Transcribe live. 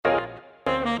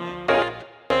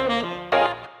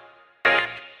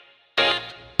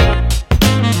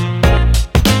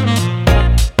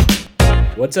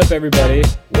What's up, everybody?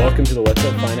 Welcome to the What's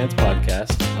Up Finance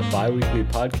Podcast, a bi-weekly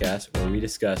podcast where we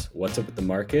discuss what's up with the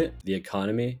market, the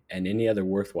economy, and any other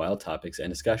worthwhile topics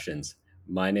and discussions.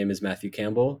 My name is Matthew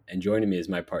Campbell, and joining me is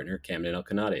my partner, Camden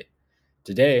Elkanati.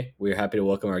 Today, we are happy to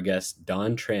welcome our guest,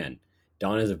 Don Tran.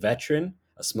 Don is a veteran,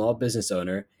 a small business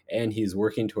owner, and he's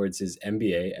working towards his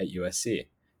MBA at USC.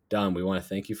 Don, we want to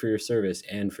thank you for your service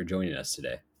and for joining us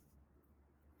today.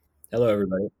 Hello,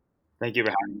 everybody. Thank you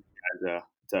for having me, guys.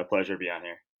 It's a pleasure to be on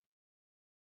here.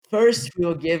 First,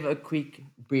 we'll give a quick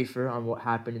briefer on what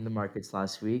happened in the markets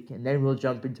last week, and then we'll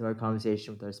jump into our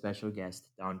conversation with our special guest,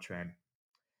 Don Tran.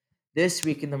 This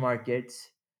week in the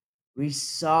markets, we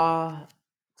saw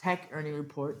tech earning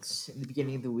reports in the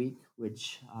beginning of the week,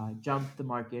 which jumped the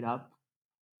market up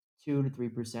 2 to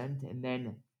 3%. And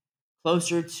then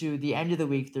closer to the end of the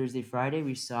week, Thursday, Friday,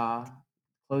 we saw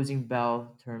closing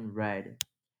bell turn red.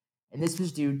 And this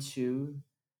was due to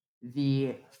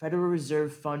the Federal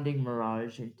Reserve funding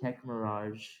mirage and tech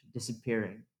mirage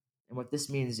disappearing. And what this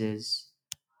means is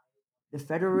the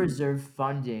Federal Reserve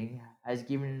funding has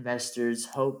given investors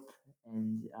hope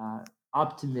and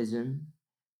optimism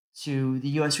to the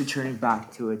US returning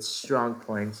back to its strong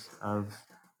points of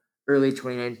early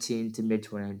 2019 to mid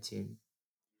 2019.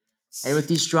 And with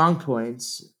these strong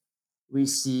points, we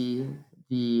see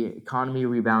the economy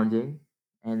rebounding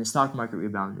and the stock market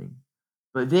rebounding.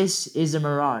 But this is a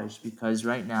mirage because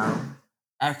right now,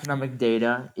 economic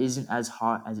data isn't as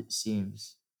hot as it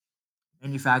seems.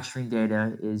 Manufacturing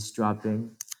data is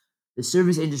dropping. The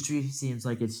service industry seems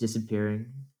like it's disappearing.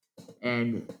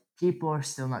 And people are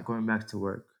still not going back to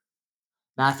work.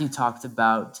 Matthew talked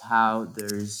about how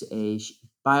there's a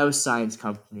bioscience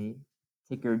company,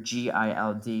 ticker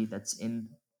GILD, that's in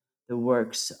the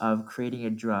works of creating a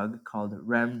drug called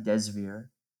remdesivir.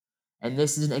 And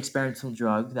this is an experimental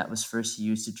drug that was first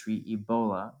used to treat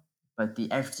Ebola, but the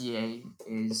FDA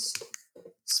is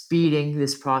speeding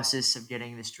this process of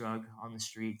getting this drug on the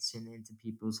streets and into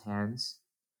people's hands.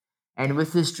 And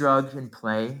with this drug in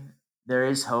play, there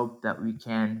is hope that we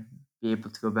can be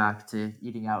able to go back to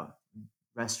eating out in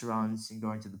restaurants and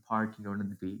going to the park and going to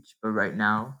the beach. But right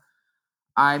now,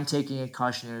 I'm taking a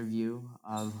cautionary view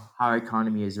of how our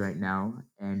economy is right now,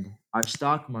 and our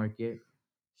stock market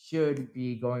should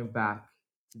be going back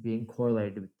to being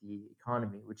correlated with the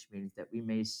economy, which means that we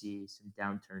may see some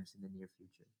downturns in the near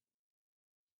future.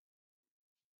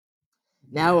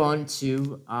 Now, on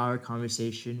to our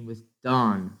conversation with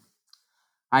Don.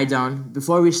 Hi, Don.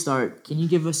 Before we start, can you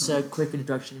give us a quick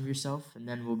introduction of yourself? And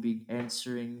then we'll be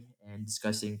answering and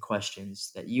discussing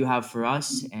questions that you have for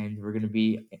us. And we're going to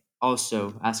be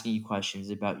also asking you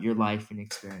questions about your life and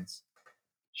experience.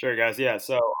 Sure, guys. Yeah.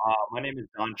 So my name is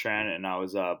Don Tran, and I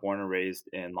was born and raised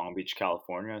in Long Beach,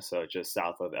 California, so just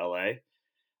south of LA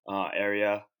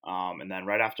area. And then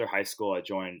right after high school, I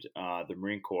joined the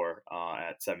Marine Corps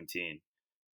at 17.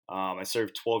 I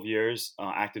served 12 years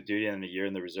active duty and a year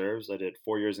in the reserves. I did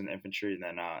 4 years in the infantry, and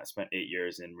then I spent 8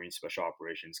 years in Marine Special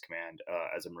Operations Command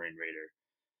as a Marine Raider.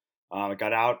 I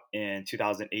got out in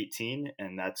 2018,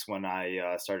 and that's when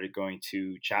I started going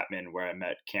to Chapman, where I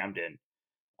met Camden.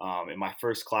 In my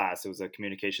first class, it was a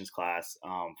communications class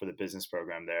for the business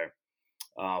program there.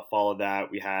 Followed that,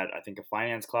 we had, I think, a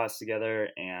finance class together,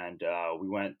 and we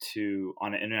went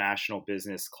on an international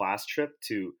business class trip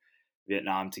to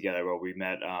Vietnam together, where we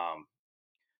met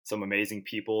some amazing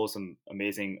people, some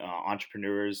amazing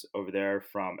entrepreneurs over there,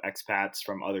 from expats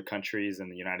from other countries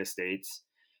in the United States.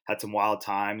 Had some wild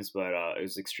times, but it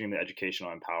was extremely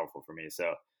educational and powerful for me.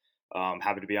 So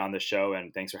happy to be on the show,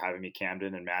 and thanks for having me,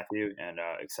 Camden and Matthew, and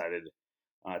excited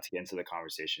to get into the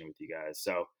conversation with you guys.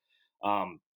 So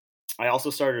um, I also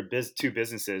started two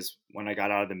businesses when I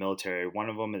got out of the military. One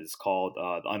of them is called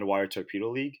the Underwater Torpedo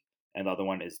League, and the other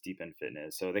one is Deep End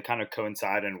Fitness. So they kind of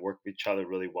coincide and work with each other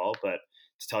really well. But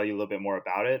to tell you a little bit more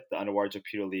about it, the Underwater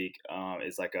Torpedo League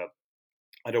is like a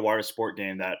underwater sport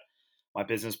game that my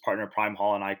business partner Prime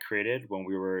Hall and I created when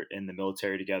we were in the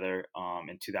military together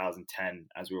in 2010,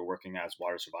 as we were working as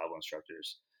water survival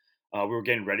instructors. We were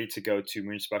getting ready to go to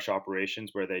Marine Special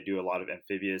Operations, where they do a lot of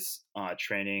amphibious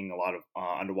training, a lot of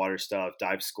underwater stuff,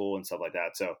 dive school, and stuff like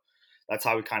that. So that's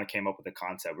how we kind of came up with the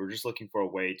concept. We were just looking for a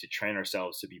way to train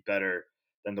ourselves to be better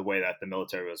than the way that the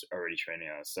military was already training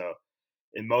us. So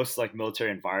in most like military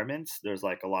environments, there's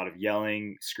like a lot of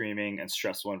yelling, screaming, and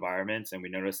stressful environments. And we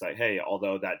noticed that, hey,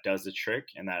 although that does the trick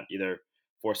and that either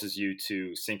forces you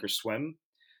to sink or swim,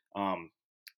 um,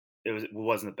 it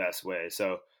wasn't the best way.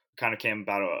 So kind of came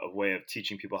about a way of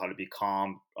teaching people how to be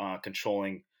calm,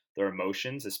 controlling their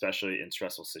emotions, especially in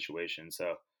stressful situations.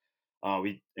 So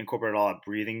we incorporated a lot of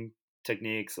breathing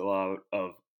techniques, a lot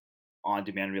of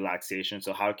on-demand relaxation.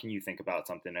 So how can you think about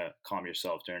something to calm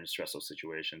yourself during a stressful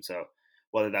situation? So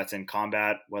whether that's in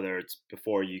combat, whether it's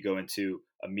before you go into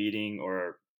a meeting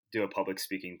or do a public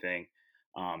speaking thing,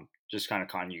 just kind of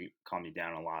calm you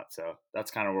down a lot. So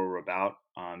that's kind of what we're about.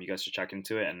 You guys should check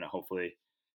into it, and hopefully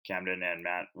Camden and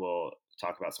Matt will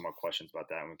talk about some more questions about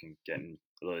that, and we can get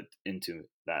a little into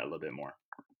that a little bit more.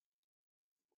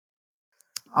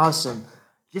 Awesome.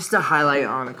 Just to highlight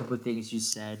on a couple of things you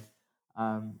said,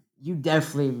 you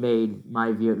definitely made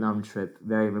my Vietnam trip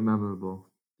very memorable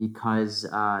because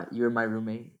you were my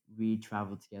roommate. We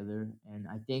traveled together, and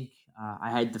I think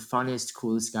I had the funnest,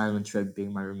 coolest Skyline trip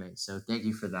being my roommate. So thank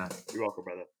you for that. You're welcome,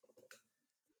 brother.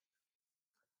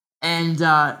 And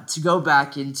to go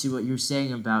back into what you're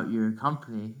saying about your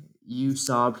company, you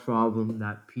saw a problem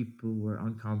that people were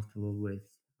uncomfortable with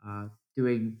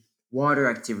doing water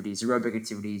activities, aerobic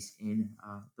activities in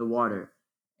the water.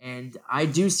 And I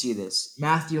do see this.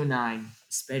 Matthew and I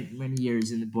spent many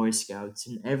years in the Boy Scouts,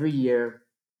 and every year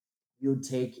you would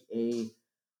take a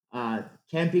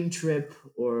camping trip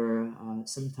or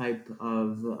some type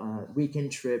of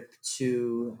weekend trip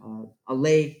to a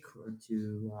lake or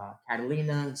to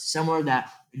Catalina, somewhere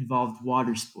that involved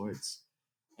water sports.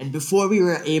 And before we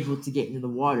were able to get into the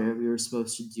water, we were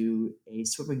supposed to do a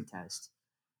swimming test.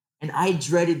 And I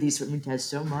dreaded these swimming tests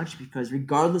so much because,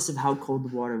 regardless of how cold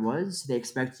the water was, they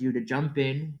expect you to jump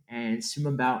in and swim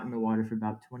about in the water for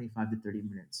about 25 to 30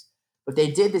 minutes. But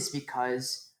they did this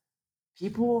because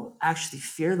people actually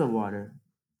fear the water.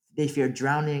 They fear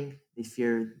drowning, they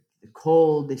fear the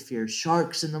cold, they fear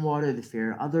sharks in the water, they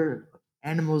fear other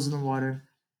animals in the water.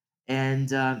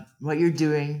 And what you're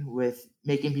doing with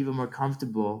making people more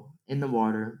comfortable in the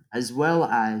water, as well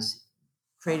as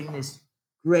creating this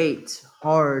great,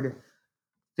 hard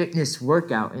fitness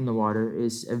workout in the water,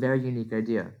 is a very unique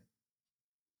idea.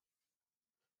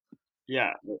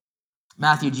 Yeah,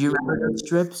 Matthew, do you remember those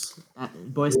trips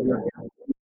at Boy Scout?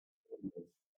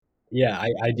 Yeah,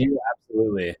 I do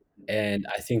absolutely. And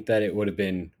I think that it would have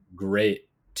been great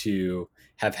to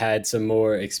have had some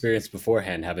more experience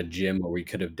beforehand, have a gym where we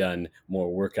could have done more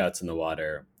workouts in the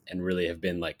water and really have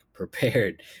been like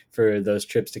prepared for those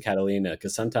trips to Catalina.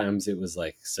 Because sometimes it was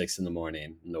like 6 in the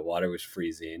morning and the water was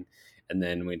freezing. And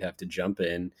then we'd have to jump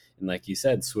in and, like you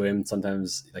said, swim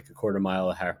sometimes like a quarter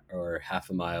mile or half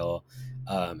a mile,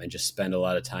 and just spend a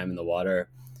lot of time in the water.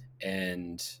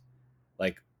 And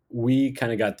like we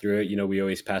kind of got through it. We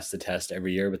always passed the test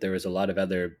every year, but there was a lot of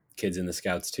other kids in the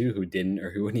scouts too who didn't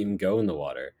or who wouldn't even go in the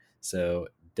water. So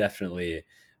definitely,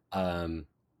 um,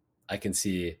 I can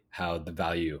see how the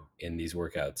value in these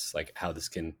workouts, like how this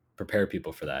can prepare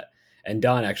people for that. And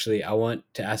Don, actually, I want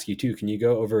to ask you too. Can you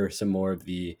go over some more of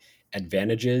the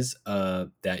advantages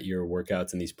that your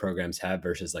workouts and these programs have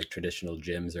versus like traditional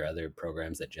gyms or other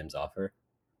programs that gyms offer?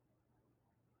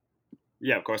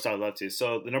 yeah, of course, I would love to.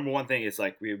 So the number one thing is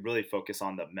like we really focus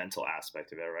on the mental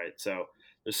aspect of it, right? So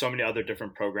there's so many other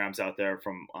different programs out there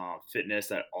from fitness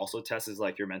that also tests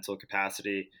like your mental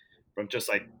capacity from just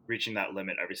like reaching that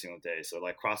limit every single day. So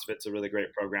like CrossFit's a really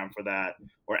great program for that,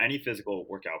 or any physical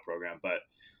workout program. But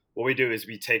what we do is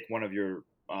we take one of your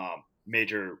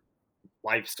major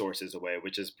life sources away,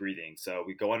 which is breathing. So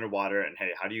we go underwater and hey,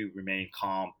 how do you remain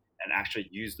calm and actually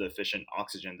use the efficient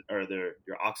oxygen or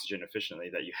your oxygen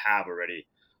efficiently that you have already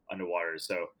underwater?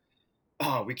 So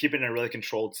we keep it in a really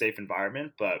controlled, safe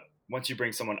environment. But once you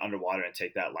bring someone underwater and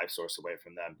take that life source away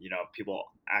from them, people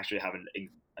actually have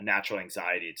a natural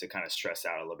anxiety to kind of stress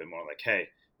out a little bit more. Like, hey,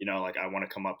 like I want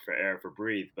to come up for air for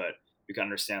breathe, but you can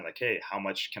understand like, hey, how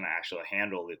much can I actually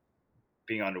handle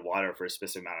being underwater for a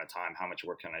specific amount of time? How much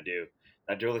work can I do?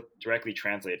 That directly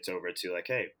translates over to like,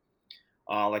 hey,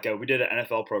 we did an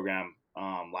NFL program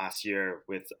last year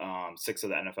with six of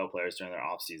the NFL players during their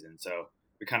off season. So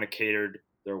we kind of catered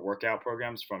their workout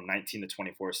programs from 19 to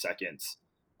 24 seconds.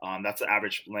 That's the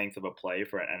average length of a play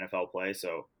for an NFL play.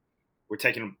 So we're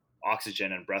taking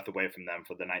oxygen and breath away from them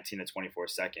for the 19 to 24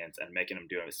 seconds and making them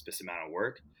do a specific amount of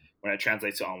work. When it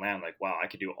translates to on land, like, wow, I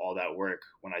could do all that work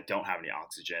when I don't have any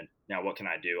oxygen. Now, what can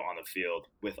I do on the field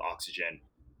with oxygen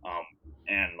um,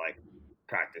 and like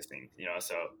practicing,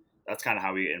 So that's kind of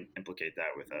how we implicate that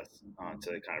with us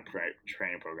to the kind of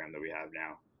training program that we have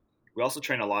now. We also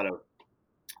train a lot of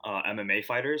MMA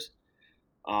fighters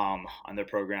on their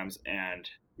programs, and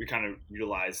we kind of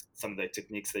utilize some of the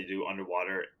techniques they do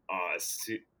underwater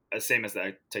as same as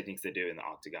the techniques they do in the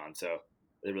octagon. So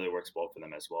it really works well for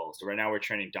them as well. So right now we're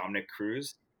training Dominic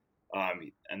Cruz,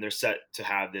 and they're set to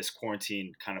have this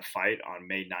quarantine kind of fight on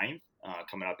May 9th,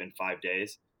 coming up in 5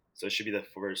 days. So it should be the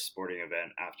first sporting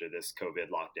event after this COVID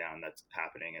lockdown that's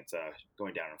happening. It's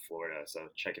going down in Florida, so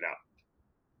check it out.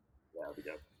 Yeah, it'll be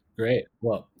dope. Great.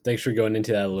 Well, thanks for going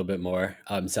into that a little bit more.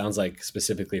 Sounds like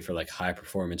specifically for like high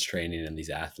performance training and these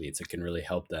athletes, it can really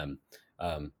help them,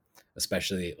 um,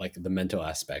 especially like the mental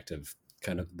aspect of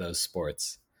kind of those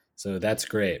sports. So that's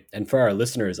great. And for our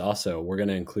listeners, also, we're going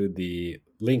to include the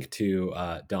link to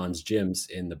Don's gyms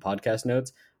in the podcast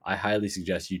notes. I highly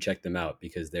suggest you check them out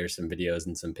because there's some videos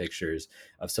and some pictures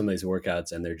of some of these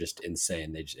workouts, and they're just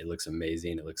insane. It looks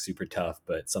amazing. It looks super tough,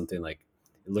 but something like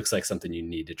it looks like something you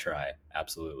need to try.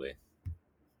 Absolutely.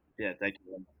 Yeah, thank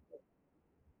you.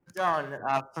 John,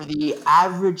 for the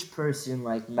average person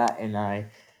like Matt and I,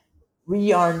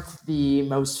 we aren't the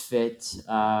most fit.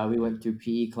 We went through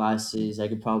PE classes. I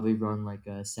could probably run like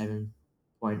a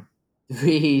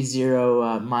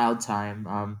 7.30 mile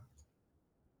time.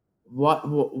 What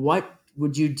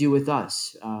would you do with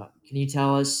us? Can you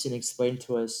tell us and explain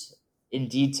to us in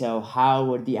detail how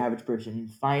would the average person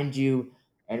find you,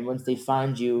 and once they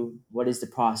find you, what is the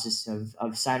process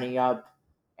of signing up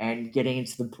and getting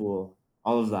into the pool?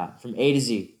 All of that from A to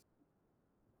Z.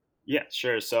 Yeah,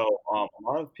 sure. So a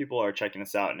lot of people are checking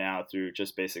us out now through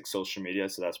just basic social media.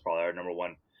 So that's probably our number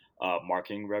one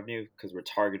marketing revenue because we're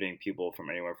targeting people from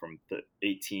anywhere from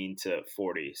 18 to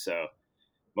 40. So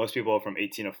most people from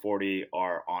 18 to 40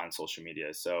 are on social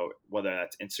media. So whether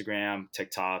that's Instagram,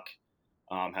 TikTok,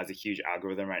 has a huge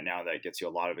algorithm right now that gets you a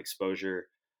lot of exposure.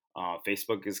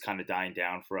 Facebook is kind of dying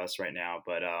down for us right now,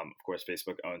 but of course,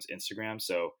 Facebook owns Instagram.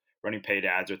 So running paid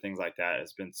ads or things like that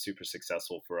has been super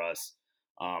successful for us,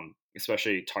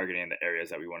 especially targeting the areas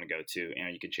that we want to go to.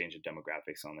 And you can change the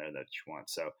demographics on there that you want.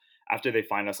 So after they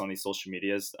find us on these social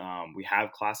medias, we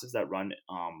have classes that run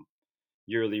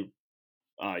yearly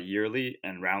yearly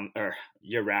and round or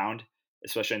year round,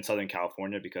 especially in Southern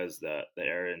California because the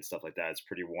area and stuff like that is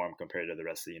pretty warm compared to the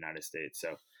rest of the United States.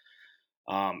 So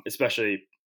especially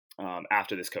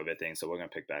after this COVID thing, so we're gonna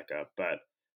pick back up. But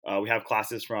we have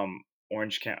classes from or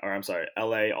I'm sorry,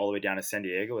 LA all the way down to San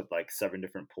Diego with like 7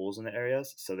 different pools in the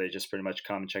areas. So they just pretty much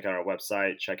come and check out our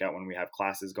website, check out when we have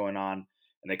classes going on,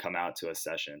 and they come out to a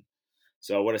session.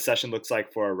 So, what a session looks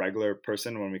like for a regular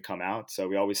person when we come out. So,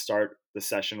 we always start the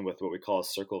session with what we call a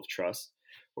circle of trust,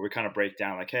 where we kind of break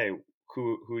down, like, hey,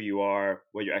 who you are,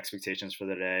 what your expectations for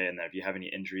the day, and then if you have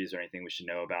any injuries or anything we should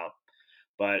know about.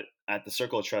 But at the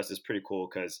circle of trust is pretty cool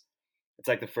because it's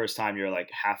like the first time you're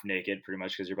like half naked, pretty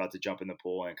much, because you're about to jump in the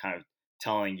pool and kind of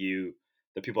telling you,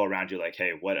 the people around you, like,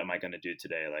 hey, what am I going to do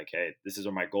today? Like, hey, this is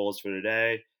what my goals for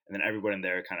today. And then everyone in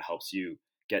there kind of helps you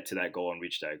get to that goal and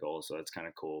reach that goal. So, it's kind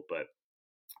of cool. But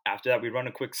after that, we run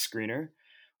a quick screener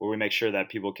where we make sure that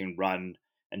people can run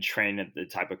and train at the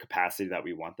type of capacity that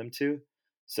we want them to.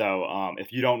 So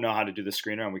if you don't know how to do the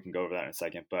screener, and we can go over that in a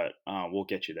second, but we'll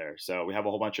get you there. So we have a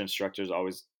whole bunch of instructors,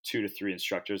 always 2 to 3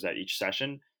 instructors at each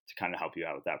session to kind of help you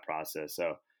out with that process.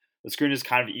 So the screen is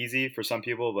kind of easy for some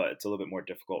people, but it's a little bit more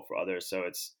difficult for others. So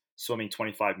it's swimming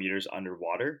 25 meters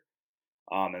underwater,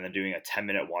 and then doing a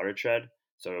 10-minute water tread.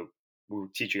 So we'll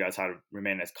teach you guys how to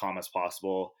remain as calm as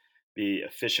possible, be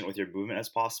efficient with your movement as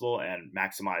possible, and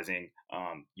maximizing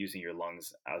using your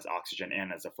lungs as oxygen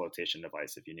and as a flotation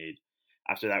device if you need.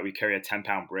 After that, we carry a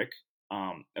 10-pound brick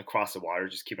across the water,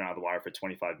 just keep it out of the water for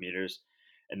 25 meters.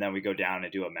 And then we go down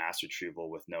and do a mass retrieval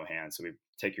with no hands. So we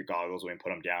take your goggles, we put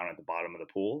them down at the bottom of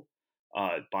the pool,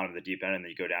 bottom of the deep end, and then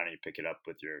you go down and you pick it up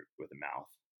with the mouth.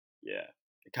 Yeah,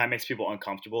 it kind of makes people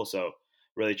uncomfortable. So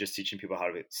really just teaching people how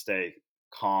to stay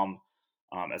calm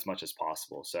as much as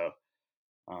possible. So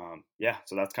yeah,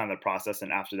 so that's kind of the process.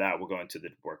 And after that, we'll go into the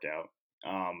workout.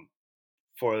 Um,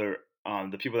 for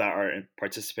the people that are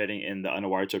participating in the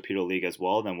Underwater Torpedo League as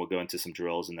well, then we'll go into some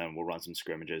drills and then we'll run some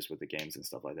scrimmages with the games and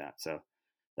stuff like that. So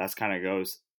that's kind of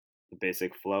goes the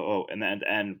basic flow. Oh, and then at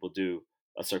the end, we'll do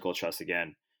a circle of trust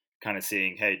again, kind of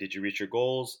seeing, hey, did you reach your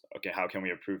goals? Okay, how can we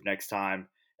improve next time?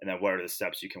 And then what are the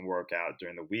steps you can work out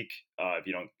during the week if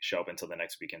you don't show up until the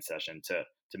next weekend session to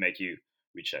make you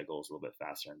reach that goals a little bit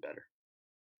faster and better.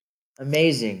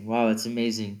 Amazing! Wow, that's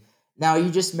amazing. Now you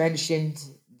just mentioned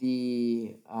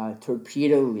the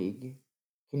Torpedo League.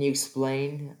 Can you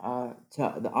explain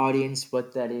to the audience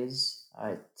what that is?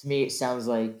 To me, it sounds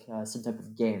like some type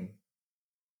of game.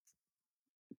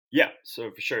 Yeah,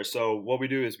 so for sure. So what we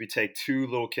do is we take 2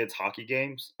 little kids' hockey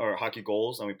games or hockey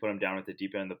goals, and we put them down at the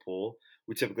deep end of the pool.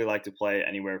 We typically like to play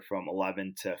anywhere from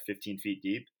 11 to 15 feet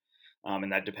deep,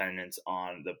 and that depends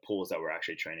on the pools that we're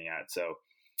actually training at. So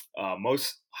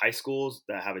most high schools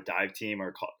that have a dive team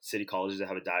or city colleges that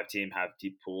have a dive team have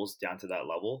deep pools down to that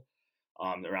level,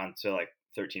 around to like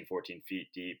 13, 14 feet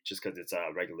deep, just because it's a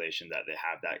regulation that they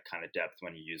have that kind of depth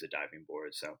when you use a diving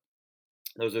board. So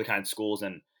those are the kind of schools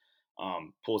and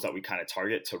pools that we kind of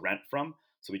target to rent from.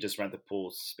 So we just rent the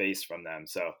pool space from them.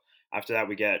 So After that,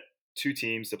 we get two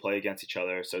teams to play against each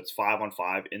other. So it's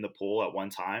 5-on-5 in the pool at one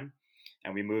time.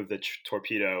 And we move the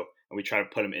torpedo and we try to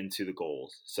put them into the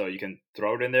goals. So you can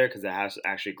throw it in there because it has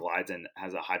actually glides and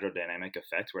has a hydrodynamic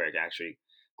effect where it can actually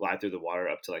glide through the water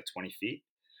up to like 20 feet.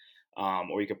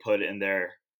 Or you can put it in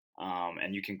there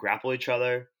and you can grapple each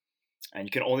other, and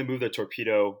you can only move the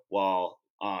torpedo while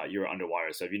you're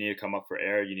underwater. So if you need to come up for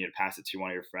air, you need to pass it to one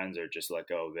of your friends or just let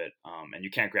go of it. And you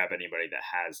can't grab anybody that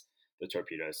has the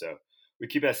torpedo. So we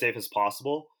keep it as safe as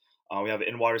possible. We have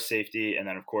in-water safety, and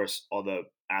then of course all the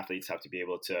athletes have to be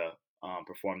able to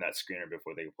perform that screener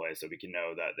before they play, so we can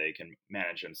know that they can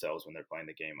manage themselves when they're playing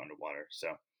the game underwater.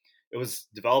 So it was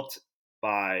developed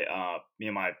by me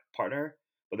and my partner,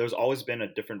 but there's always been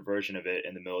a different version of it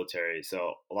in the military.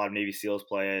 So a lot of Navy SEALs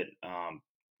play it,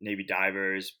 Navy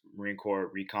divers, Marine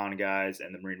Corps recon guys,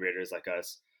 and the Marine Raiders like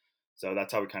us. So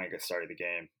that's how we kind of get started the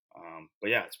game.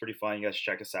 But yeah, it's pretty fun. You guys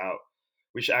should check us out.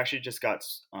 We should actually just got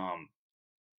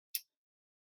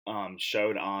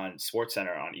showed on Sports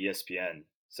Center on ESPN.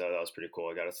 So that was pretty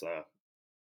cool. It got us a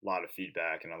lot of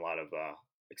feedback and a lot of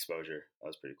exposure. That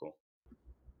was pretty cool.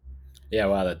 Yeah,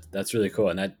 wow, that's really cool,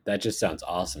 and that just sounds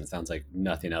awesome. It sounds like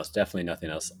nothing else, definitely nothing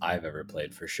else I've ever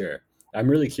played for sure. I'm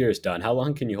really curious, Don. How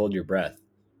long can you hold your breath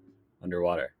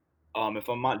underwater? If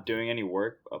I'm not doing any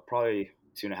work, probably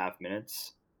 2.5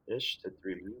 minutes ish to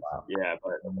 3 minutes. Yeah,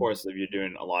 but of course, if you're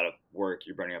doing a lot of work,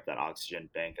 you're burning up that oxygen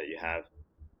bank that you have.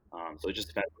 So it just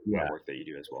depends on the kind Yeah. of work that you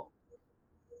do as well.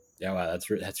 Yeah, wow,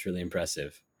 that's really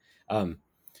impressive. Um,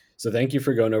 so thank you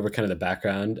for going over kind of the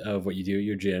background of what you do at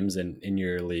your gyms and in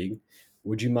your league.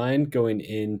 Would you mind going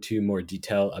into more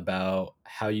detail about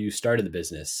how you started the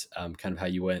business, kind of how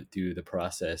you went through the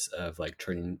process of like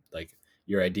turning like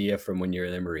your idea from when you're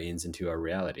in the Marines into a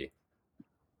reality?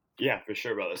 Yeah, for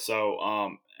sure, brother. So,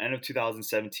 end of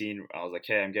 2017, I was like,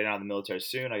 hey, I'm getting out of the military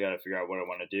soon. I got to figure out what I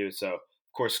want to do. So, of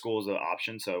course, school is an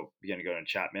option. So, began to go to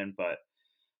Chapman. But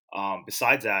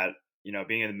besides that,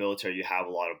 being in the military, you have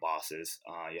a lot of bosses.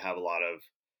 You have a lot of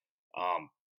um,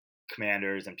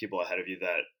 commanders and people ahead of you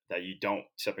that you don't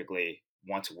typically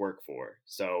want to work for.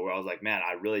 So, I was like, man,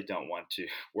 I really don't want to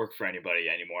work for anybody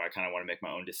anymore. I kind of want to make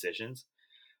my own decisions.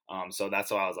 So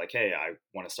that's why I was like, hey, I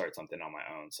want to start something on my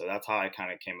own. So that's how I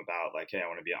kind of came about like, hey, I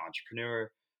want to be an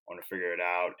entrepreneur. I want to figure it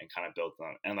out and kind of build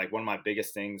them. And like one of my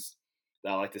biggest things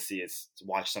that I like to see is to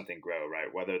watch something grow,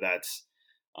 right? Whether that's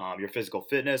your physical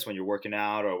fitness when you're working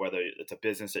out, or whether it's a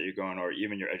business that you're going, or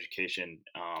even your education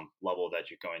level that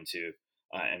you're going to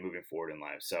and moving forward in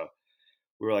life. So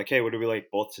we were like, hey, what do we like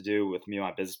both to do with me and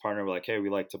my business partner? We're like, hey, we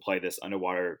like to play this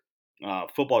underwater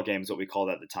football game is what we called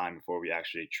it at the time before we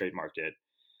actually trademarked it.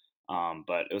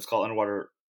 But it was called Underwater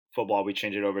Football. We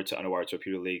changed it over to Underwater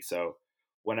Torpedo League. So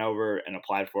went over and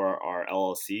applied for our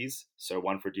LLCs. So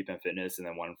one for Deep End Fitness and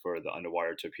then one for the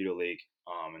Underwater Torpedo League.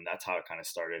 And that's how it kind of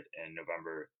started in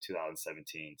November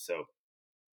 2017. So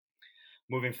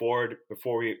moving forward,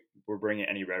 before we were bringing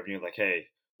any revenue, like, hey,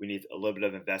 we need a little bit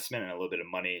of investment and a little bit of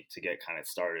money to get kind of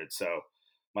started. So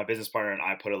my business partner and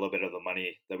I put a little bit of the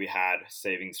money that we had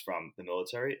savings from the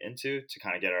military into to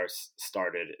kind of get our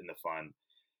started in the fund.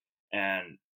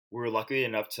 And we were lucky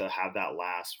enough to have that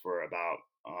last for about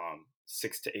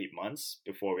 6 to 8 months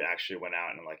before we actually went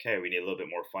out and like, hey, we need a little bit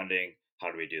more funding.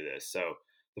 How do we do this? So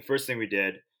the first thing we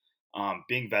did,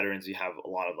 being veterans, you have a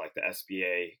lot of like the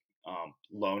SBA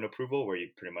loan approval where you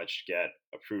pretty much get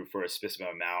approved for a specific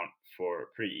amount for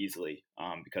pretty easily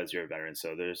because you're a veteran.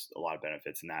 So there's a lot of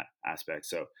benefits in that aspect.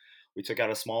 So we took out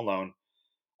a small loan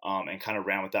and kind of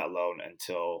ran with that loan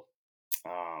until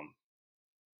um,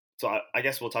 so I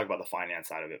guess we'll talk about the finance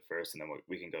side of it first, and then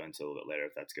we can go into a little bit later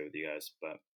if that's good with you guys.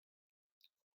 But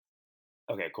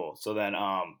okay, cool. So then,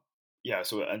 yeah,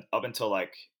 so up until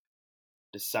like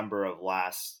December of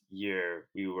last year,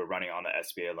 we were running on the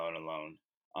SBA loan alone.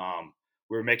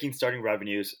 We were making starting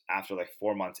revenues after like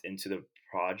 4 months into the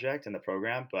project and the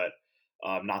program, but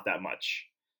not that much.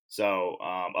 So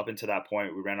up until that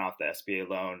point, we ran off the SBA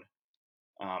loan,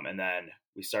 and then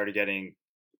we started getting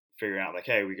figuring out like,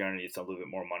 hey, we're going to need some a little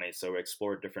bit more money. So we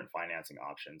explored different financing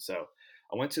options. So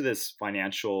I went to this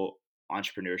financial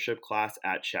entrepreneurship class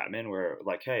at Chapman where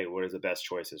like, hey, what are the best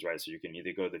choices, right? So you can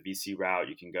either go the VC route,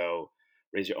 you can go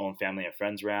raise your own family and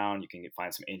friends round, you can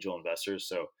find some angel investors.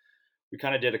 So we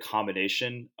kind of did a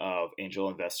combination of angel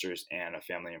investors and a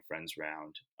family and friends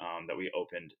round that we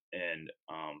opened in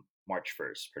March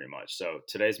 1st, pretty much. So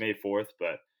today's May 4th,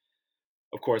 but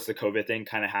of course the COVID thing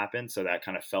kind of happened, so that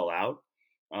kind of fell out.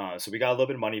 So we got a little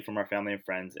bit of money from our family and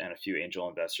friends and a few angel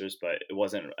investors, but it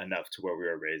wasn't enough to where we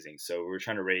were raising. So we were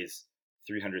trying to raise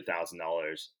 $300,000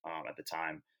 at the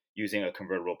time using a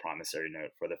convertible promissory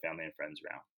note for the family and friends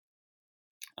round.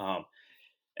 Um,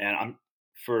 and I'm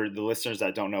for the listeners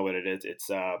that don't know what it is, it's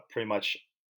pretty much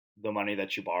the money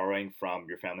that you're borrowing from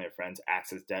your family or friends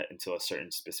acts as debt until a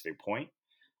certain specific point.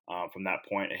 From that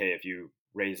point, hey, if you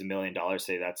raise $1 million,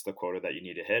 say that's the quota that you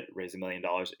need to hit, raise $1 million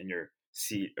in your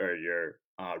seat or your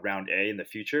round A in the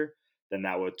future, then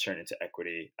that would turn into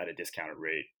equity at a discounted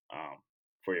rate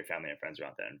for your family and friends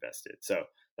around that invested. So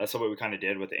that's what we kind of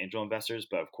did with the angel investors.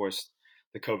 But of course,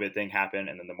 the COVID thing happened,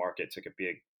 and then the market took a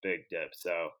big dip.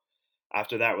 So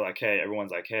after that, we're like, hey,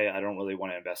 everyone's like, hey, I don't really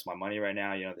want to invest my money right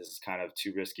now. This is kind of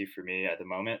too risky for me at the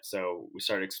moment. So we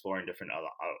started exploring different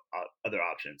other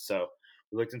options. So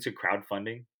we looked into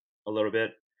crowdfunding a little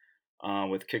bit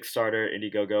with Kickstarter,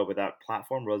 Indiegogo, but that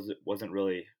platform wasn't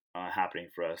really happening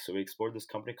for us. So we explored this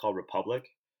company called Republic,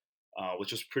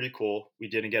 which was pretty cool. We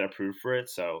didn't get approved for it,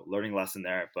 so learning lesson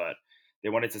there. But they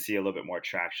wanted to see a little bit more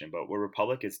traction. But where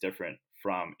Republic is different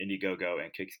from Indiegogo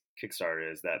and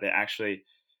Kickstarter is that they actually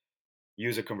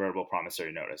use a convertible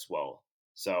promissory note as well.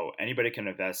 So anybody can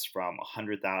invest from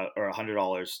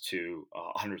 $100 to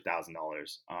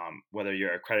 $100,000, whether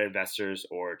you're accredited investors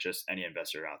or just any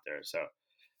investor out there. So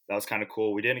that was kind of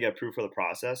cool. We didn't get approved for the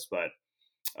process, but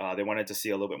they wanted to see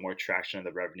a little bit more traction in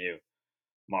the revenue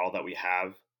model that we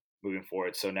have moving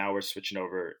forward. So now we're switching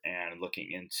over and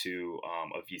looking into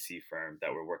a VC firm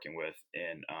that we're working with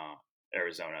in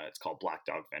Arizona. It's called Black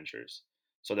Dog Ventures.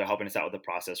 So they're helping us out with the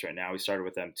process right now. We started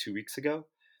with them 2 weeks ago,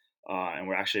 and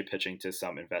we're actually pitching to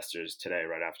some investors today,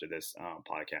 right after this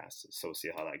podcast. So we'll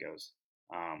see how that goes.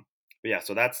 But yeah,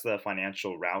 so that's the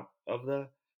financial route of the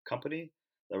company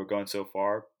that we're going so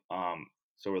far.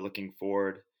 So we're looking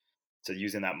forward to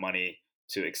using that money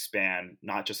to expand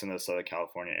not just in the Southern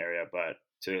California area, but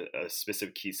to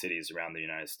specific key cities around the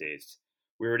United States.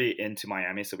 We're already into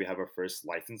Miami, so we have our first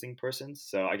licensing person.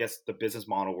 So I guess the business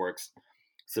model works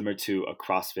similar to a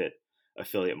CrossFit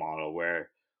affiliate model where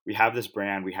we have this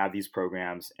brand, we have these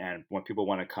programs, and when people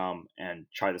want to come and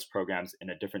try these programs in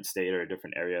a different state or a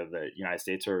different area of the United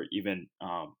States or even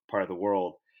part of the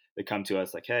world, they come to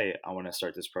us like, hey, I want to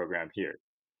start this program here.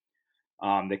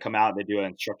 They come out, they do an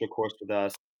instructor course with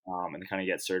us, and they kind of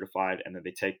get certified, and then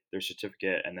they take their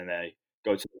certificate, and then they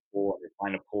go to the pool and they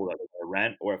find a pool that they want to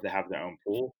rent, or if they have their own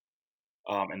pool,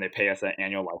 and they pay us an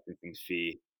annual licensing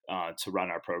fee to run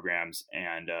our programs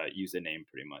and use the name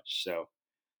pretty much. So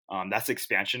that's the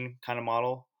expansion kind of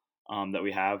model that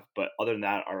we have. But other than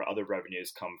that, our other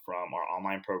revenues come from our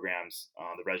online programs,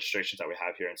 the registrations that we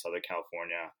have here in Southern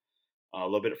California, a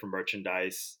little bit from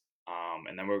merchandise,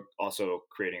 and then we're also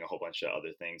creating a whole bunch of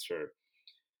other things for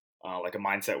like a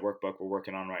mindset workbook we're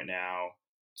working on right now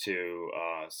to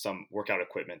some workout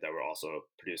equipment that we're also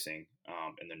producing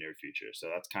in the near future. So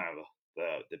that's kind of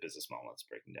the business model that's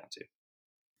breaking down to.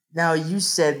 Now, you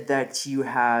said that you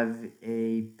have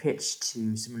a pitch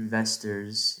to some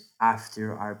investors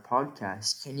after our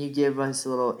podcast. Can you give us a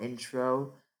little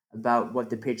intro about what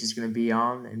the pitch is going to be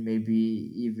on and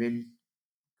maybe even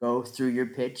go through your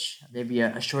pitch, maybe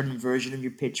a shortened version of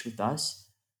your pitch with us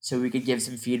so we could give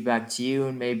some feedback to you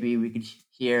and maybe we could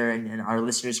hear and our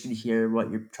listeners can hear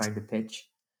what you're trying to pitch?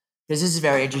 This is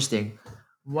very interesting.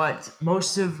 What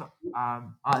most of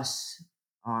us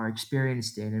are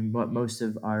experienced in, and what most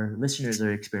of our listeners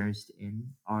are experienced in,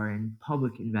 are in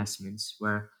public investments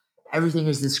where everything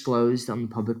is disclosed on the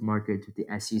public market with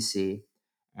the SEC,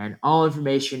 and all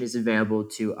information is available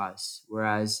to us.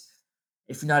 Whereas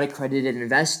if you're not a accredited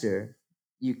investor,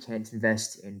 you can't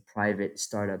invest in private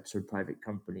startups or private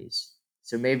companies.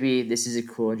 So maybe this is a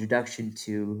cool introduction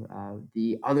to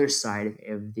the other side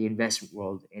of the investment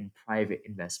world in private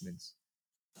investments.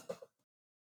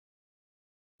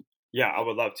 Yeah, I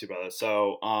would love to, brother.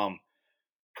 So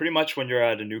pretty much when you're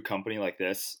at a new company like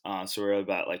this, so we're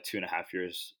about like 2.5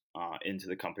 years into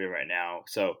the company right now.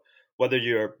 So whether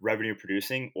you're revenue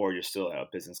producing or you're still a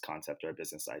business concept or a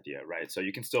business idea, right? So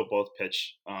you can still both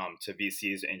pitch to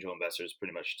VCs, angel investors,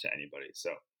 pretty much to anybody.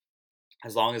 So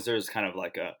as long as there's kind of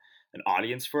like an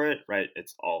audience for it, right?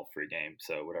 It's all free game.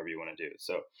 So whatever you want to do.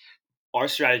 So our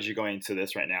strategy going into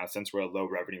this right now, since we're a low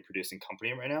revenue producing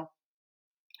company right now,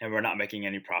 and we're not making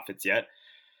any profits yet,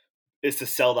 is to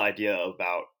sell the idea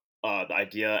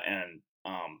and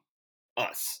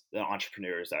us, the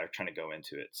entrepreneurs that are trying to go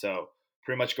into it. So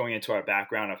pretty much going into our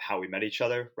background of how we met each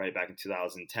other, right back in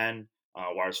 2010,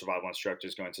 water survival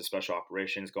instructors going to special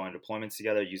operations, going deployments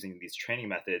together, using these training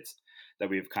methods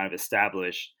that we've kind of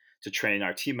established to train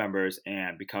our team members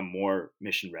and become more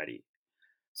mission ready.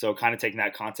 So kind of taking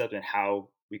that concept and how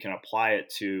we can apply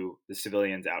it to the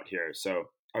civilians out here. So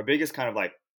our biggest kind of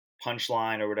like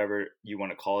punchline or whatever you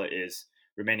want to call it is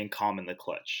remaining calm in the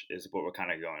clutch is what we're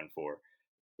kind of going for,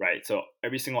 right? So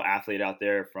every single athlete out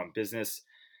there, from business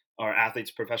our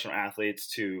athletes, professional athletes,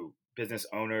 to business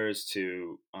owners,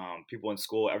 to people in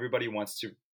school. Everybody wants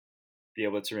to be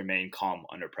able to remain calm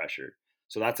under pressure.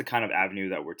 So that's the kind of avenue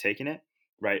that we're taking it,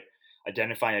 right?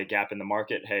 Identifying a gap in the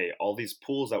market. Hey, all these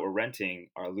pools that we're renting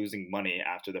are losing money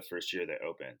after the first year they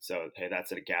open. So, hey,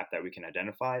 that's a gap that we can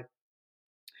identify.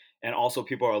 And also,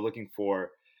 people are looking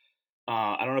for,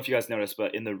 I don't know if you guys noticed,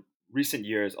 but in the recent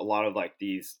years, a lot of like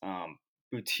these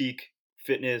boutique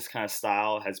fitness kind of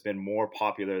style has been more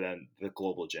popular than the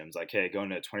global gyms. Like, hey, going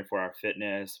to 24-hour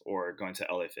fitness or going to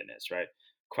LA Fitness, right?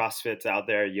 CrossFit's out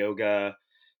there, yoga,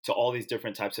 to all these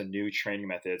different types of new training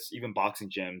methods, even boxing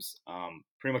gyms.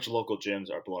 Pretty much local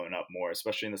gyms are blowing up more,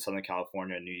 especially in the Southern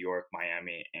California, New York,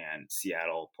 Miami, and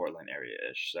Seattle, Portland area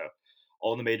ish. So,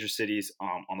 all the major cities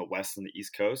on the West and the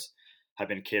East Coast have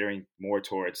been catering more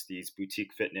towards these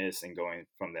boutique fitness and going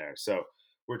from there. So,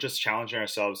 we're just challenging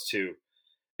ourselves to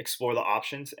explore the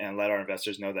options and let our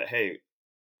investors know that, hey,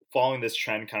 following this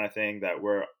trend kind of thing, that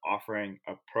we're offering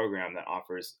a program that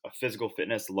offers a physical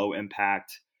fitness, low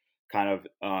impact, kind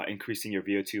of increasing your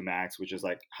VO2 max, which is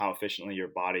like how efficiently your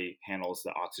body handles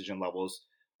the oxygen levels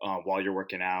while you're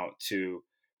working out, to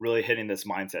really hitting this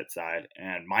mindset side.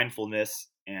 And mindfulness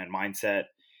and mindset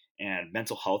and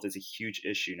mental health is a huge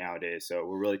issue nowadays. So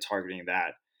we're really targeting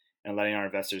that and letting our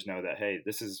investors know that, hey,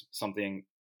 this is something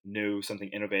new, something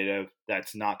innovative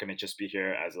that's not going to just be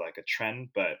here as like a trend,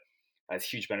 but has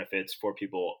huge benefits for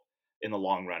people in the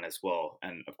long run as well.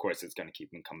 And of course, it's going to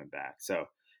keep them coming back. So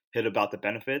hit about the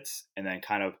benefits and then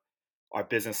kind of our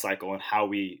business cycle and how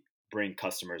we bring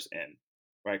customers in,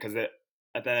 right? Because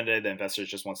at the end of the day, the investors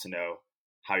just wants to know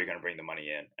how you're going to bring the money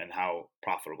in and how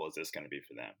profitable is this going to be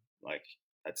for them. Like,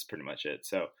 that's pretty much it.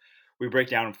 So we break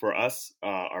down for us,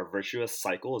 our virtuous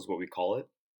cycle is what we call it.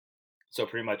 So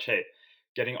pretty much, hey,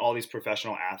 getting all these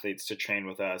professional athletes to train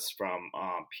with us, from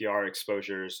PR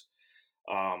exposures,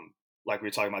 like we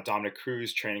were talking about Dominic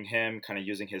Cruz, training him, kind of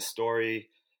using his story,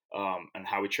 and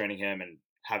how we're training him and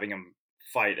having him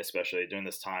fight, especially during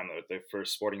this time, the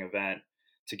first sporting event,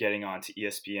 to getting on to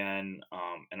ESPN,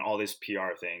 and all these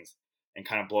PR things, and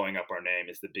kind of blowing up our name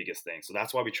is the biggest thing. So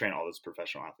that's why we train all those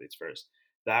professional athletes first.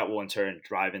 That will in turn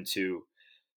drive into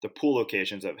the pool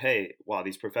locations of, hey, while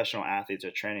these professional athletes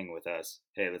are training with us,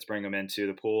 hey, let's bring them into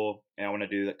the pool. And I want to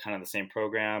do that kind of the same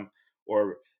program,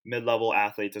 or mid-level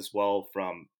athletes as well,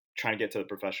 from trying to get to the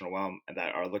professional realm, and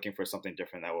that are looking for something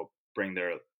different that will bring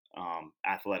their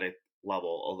athletic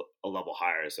level a level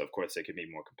higher. So of course they can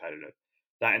be more competitive.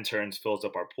 That in turn fills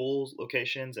up our pools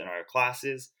locations and our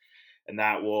classes, and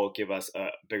that will give us a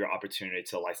bigger opportunity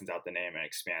to license out the name and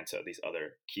expand to these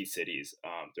other key cities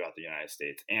throughout the United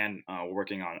States. And we're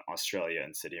working on Australia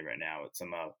and Sydney right now with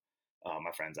some of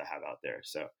my friends I have out there.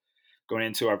 So going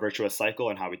into our virtuous cycle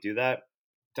and how we do that,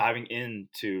 diving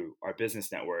into our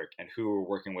business network and who we're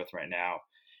working with right now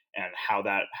and how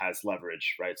that has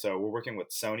leverage, right? So we're working with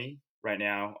Sony right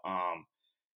now.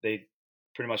 They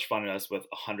pretty much funded us with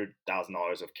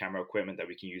 $100,000 of camera equipment that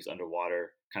we can use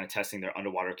underwater, kind of testing their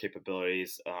underwater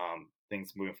capabilities,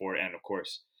 things moving forward, and of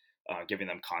course, giving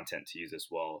them content to use as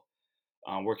well.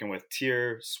 Working with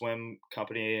Tier Swim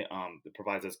Company that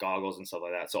provides us goggles and stuff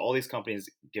like that. So all these companies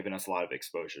giving us a lot of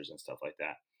exposures and stuff like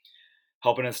that,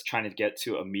 helping us trying to get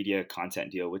to a media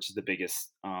content deal, which is the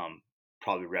biggest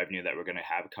probably revenue that we're going to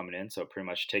have coming in. So pretty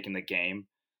much taking the game,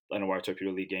 the underwater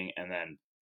torpedo league game, and then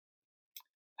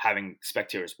having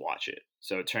spectators watch it.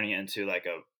 So turning it into like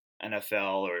a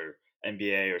NFL or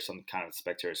NBA or some kind of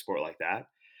spectator sport like that,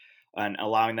 and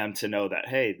allowing them to know that,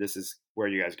 hey, this is where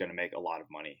you guys are going to make a lot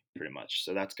of money, pretty much.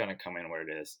 So that's going to come in where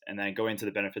it is, and then going into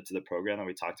the benefits of the program that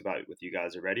we talked about with you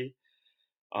guys already,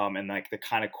 and like the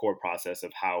kind of core process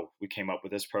of how we came up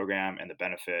with this program and the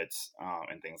benefits,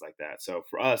 and things like that. So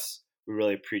for us, we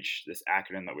really preach this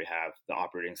acronym that we have, the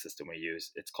operating system we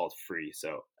use. It's called FREE.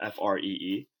 So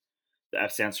FREE. The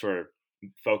F stands for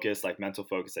focus, like mental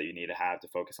focus that you need to have to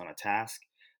focus on a task.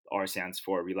 The R stands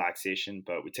for relaxation,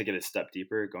 but we take it a step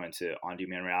deeper, going to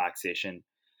on-demand relaxation.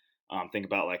 Think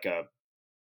about like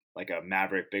a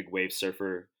maverick big wave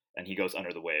surfer, and he goes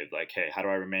under the wave. Like, hey, how do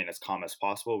I remain as calm as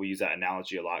possible? We use that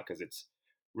analogy a lot because it's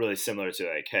really similar to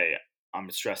like, hey, I'm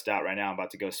stressed out right now. I'm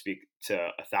about to go speak to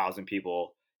 1,000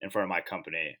 people in front of my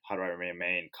company. How do I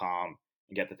remain calm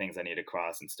and get the things I need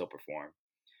across and still perform?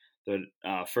 The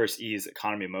first E is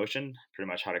economy of motion, pretty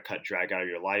much how to cut drag out of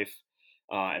your life,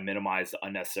 and minimize the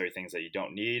unnecessary things that you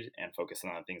don't need and focus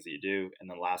on the things that you do. And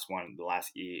then the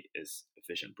last E is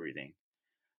efficient breathing,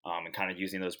 and kind of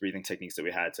using those breathing techniques that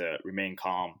we had to remain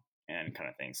calm and kind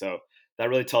of thing. So that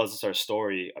really tells us our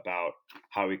story about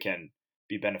how we can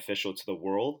be beneficial to the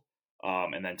world,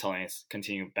 and then telling us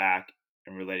continue back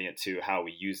and relating it to how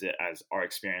we use it as our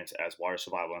experience as water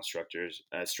survival instructors,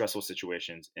 as stressful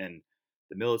situations in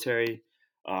the military,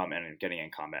 and getting in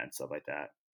combat and stuff like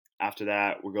that. After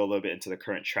that, we'll go a little bit into the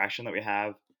current traction that we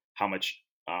have, how much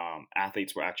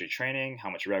athletes we're actually training, how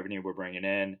much revenue we're bringing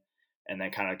in, and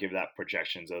then kind of give that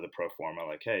projections of the pro forma,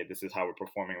 like, hey, this is how we're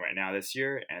performing right now this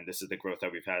year, and this is the growth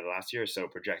that we've had last year. So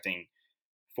projecting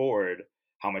forward,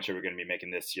 how much are we going to be making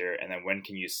this year, and then when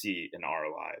can you see an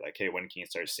ROI? Like, hey, when can you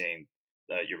start seeing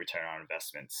your return on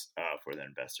investments for the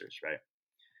investors, right?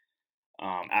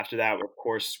 After that, of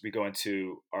course, we go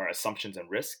into our assumptions and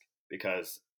risk,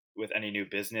 because with any new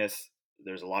business,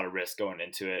 there's a lot of risk going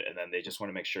into it, and then they just want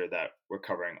to make sure that we're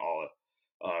covering all,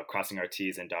 crossing our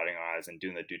T's and dotting our I's and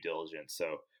doing the due diligence.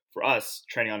 So for us,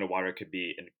 training underwater could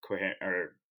be incoherent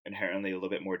or inherently a little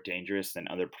bit more dangerous than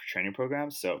other training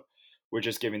programs. So we're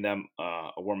just giving them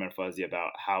a warm and fuzzy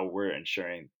about how we're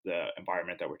ensuring the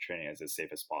environment that we're training is as safe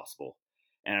as possible,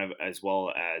 and as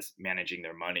well as managing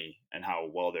their money and how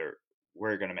well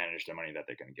we're going to manage their money that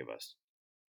they're going to give us.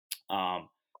 And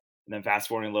then fast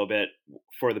forwarding a little bit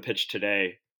for the pitch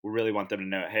today, we really want them to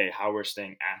know, hey, how we're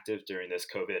staying active during this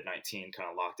COVID-19 kind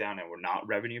of lockdown, and we're not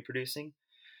revenue producing.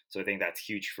 So I think that's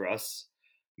huge for us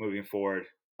moving forward.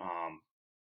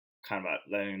 Kind of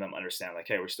letting them understand, like,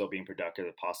 hey, we're still being productive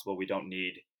if possible. We don't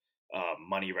need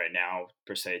money right now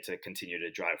per se to continue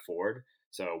to drive forward.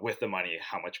 So with the money,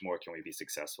 how much more can we be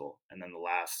successful? And then the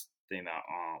last thing that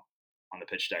on the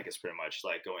pitch deck is pretty much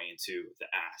like going into the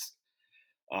ask.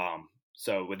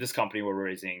 So with this company,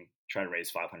 trying to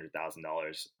raise $500,000,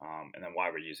 and then why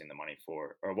we're using the money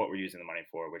for, or what we're using the money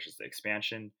for, which is the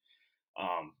expansion,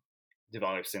 um,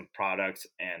 develop some products,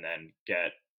 and then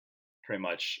get pretty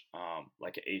much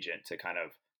like an agent to kind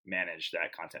of manage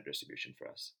that content distribution for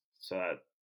us. So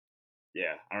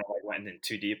yeah, I don't know if I went in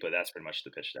too deep, but that's pretty much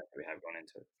the pitch deck that we have going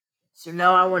into it. So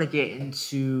now I want to get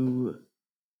into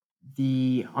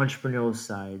the entrepreneurial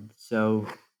side. So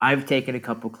I've taken a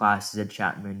couple classes at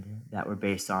Chapman that were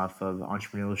based off of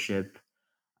entrepreneurship.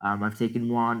 I've taken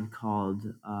one called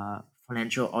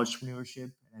financial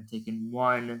entrepreneurship, and I've taken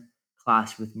one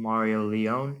class with Mario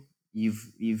Leone.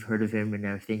 You've heard of him, and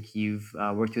I think you've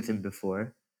worked with him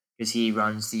before because he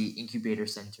runs the incubator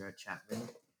center at Chapman.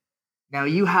 Now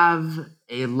you have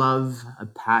a love, a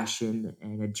passion,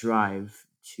 and a drive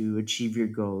to achieve your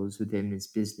goals within this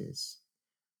business,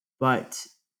 but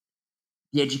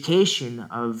the education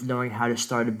of knowing how to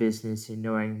start a business and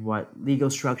knowing what legal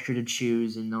structure to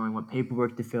choose and knowing what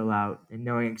paperwork to fill out and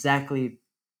knowing exactly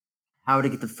how to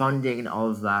get the funding and all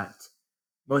of that.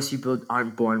 Most people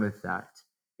aren't born with that.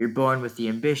 You're born with the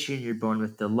ambition, you're born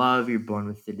with the love, you're born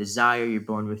with the desire, you're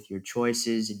born with your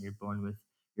choices, and you're born with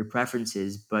your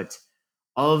preferences. But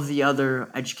all of the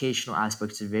other educational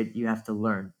aspects of it, you have to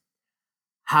learn.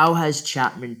 How has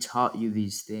Chapman taught you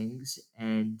these things?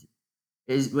 And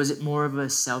was it more of a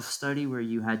self study where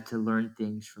you had to learn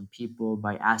things from people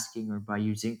by asking or by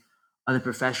using other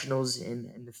professionals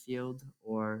in the field,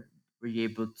 or were you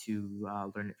able to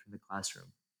learn it from the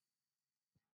classroom?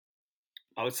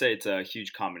 I would say it's a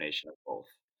huge combination of both.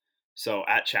 So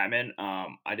at Chapman,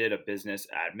 I did a business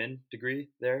admin degree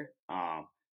there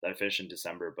that I finished in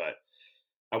December, but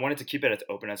I wanted to keep it as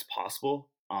open as possible.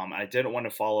 I didn't want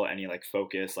to follow any like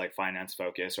focus, like finance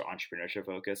focus or entrepreneurship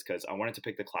focus, because I wanted to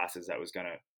pick the classes that was going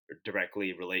to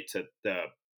directly relate to the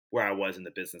where I was in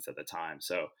the business at the time.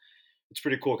 So it's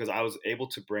pretty cool because I was able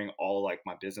to bring all like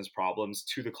my business problems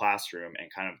to the classroom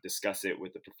and kind of discuss it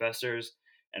with the professors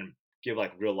and give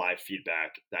like real life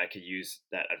feedback that I could use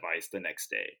that advice the next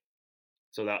day.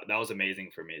 So that was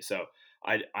amazing for me. So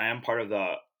I am part of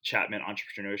the Chapman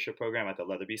entrepreneurship program at the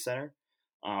Leatherby Center.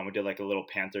 We did like a little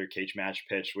Panther cage match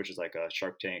pitch, which is like a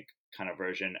Shark Tank kind of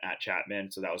version at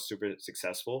Chapman. So that was super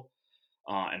successful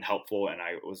and helpful. And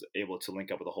I was able to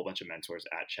link up with a whole bunch of mentors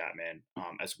at Chapman,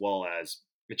 as well as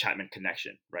the Chapman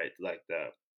connection, right? Like the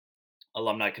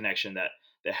alumni connection that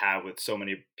they have with so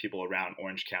many people around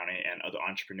Orange County and other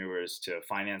entrepreneurs to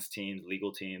finance teams,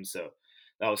 legal teams. So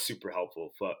that was super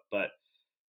helpful. But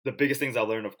the biggest things I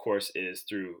learned, of course, is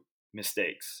through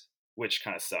mistakes, which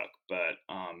kind of suck. But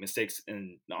mistakes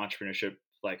in the entrepreneurship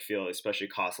like field, especially,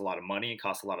 cost a lot of money,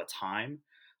 cost a lot of time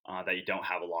that you don't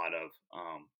have a lot of.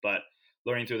 But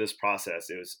learning through this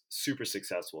process, it was super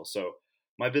successful. So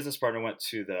my business partner went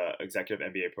to the executive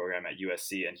MBA program at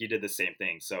USC, and he did the same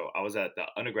thing. So I was at the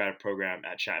undergrad program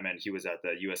at Chapman. He was at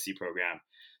the USC program.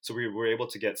 So we were able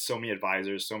to get so many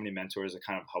advisors, so many mentors to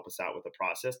kind of help us out with the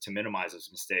process to minimize those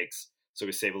mistakes, so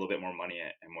we save a little bit more money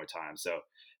and more time. So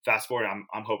fast forward,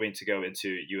 I'm hoping to go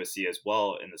into USC as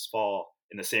well in this fall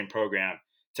in the same program,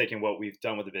 taking what we've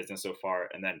done with the business so far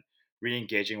and then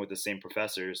re-engaging with the same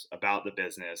professors about the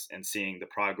business and seeing the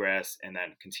progress and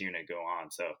then continuing to go on.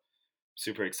 So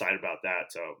super excited about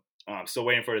that. So still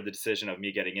waiting for the decision of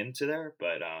me getting into there,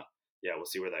 but yeah, we'll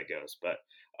see where that goes. But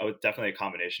I would definitely a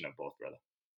combination of both, brother.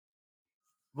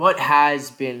 What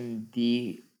has been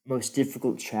the most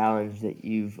difficult challenge that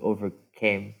you've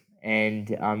overcame?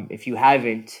 And if you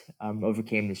haven't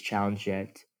overcame this challenge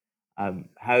yet,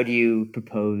 how do you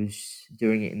propose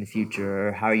doing it in the future,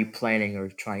 or how are you planning or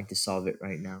trying to solve it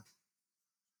right now?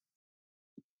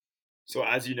 So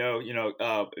as if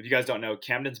you guys don't know,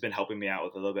 Camden's been helping me out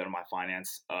with a little bit of my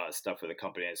finance stuff for the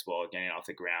company as well, getting it off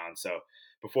the ground. So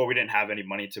before we didn't have any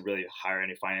money to really hire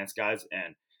any finance guys,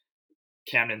 and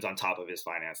Camden's on top of his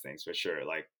finance things for sure.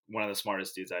 Like one of the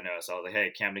smartest dudes I know. So I was like,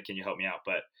 hey, Camden, can you help me out?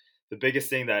 But the biggest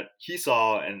thing that he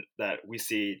saw and that we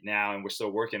see now and we're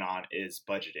still working on is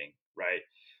budgeting, right?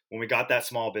 When we got that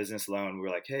small business loan, we were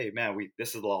like, hey, man,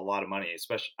 this is a lot of money.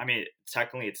 Especially, I mean,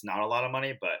 technically it's not a lot of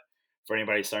money, but for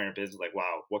anybody starting a business, like,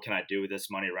 wow, what can I do with this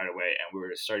money right away? And we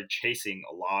were started chasing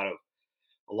a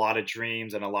lot of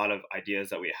dreams and a lot of ideas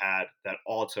that we had that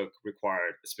all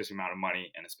required a specific amount of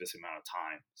money and a specific amount of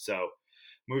time. So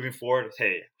moving forward,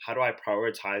 hey, how do I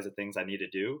prioritize the things I need to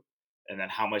do? And then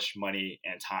how much money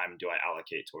and time do I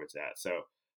allocate towards that? So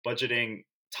budgeting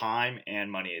time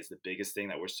and money is the biggest thing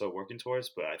that we're still working towards,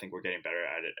 but I think we're getting better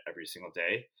at it every single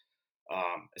day,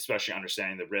 especially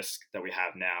understanding the risk that we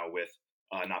have now with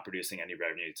not producing any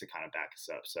revenue to kind of back us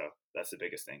up. So that's the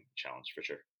biggest thing, challenge for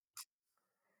sure.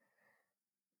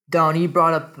 Don, you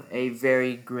brought up a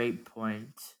very great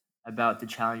point about the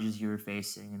challenges you were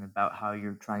facing and about how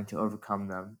you're trying to overcome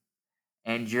them.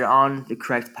 And you're on the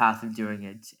correct path of doing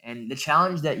it. And the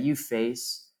challenge that you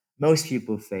face, most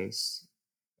people face.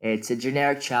 It's a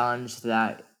generic challenge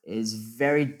that is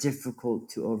very difficult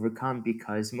to overcome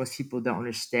because most people don't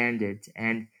understand it.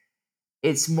 And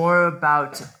it's more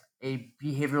about a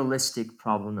behavioralistic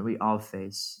problem that we all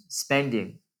face: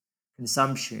 spending,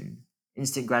 consumption,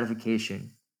 instant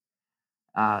gratification.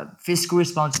 Fiscal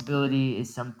responsibility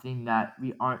is something that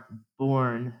we aren't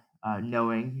born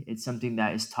knowing. It's something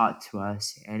that is taught to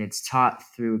us, and it's taught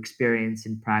through experience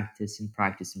and practice and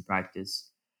practice and practice.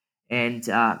 And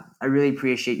I really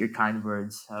appreciate your kind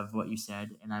words of what you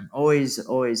said. And I'm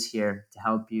always here to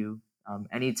help you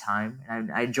anytime.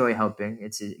 And I enjoy helping.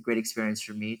 It's a great experience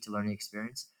for me, to learning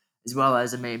experience, as well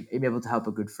as I'm able to help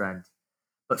a good friend.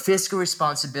 But fiscal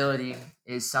responsibility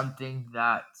is something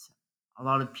that a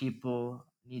lot of people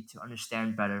need to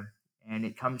understand better. And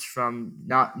it comes from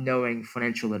not knowing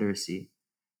financial literacy.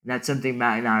 And that's something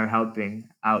Matt and I are helping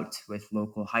out with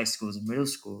local high schools and middle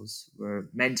schools. We're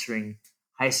mentoring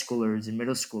high schoolers and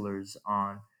middle schoolers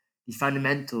on the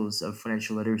fundamentals of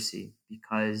financial literacy,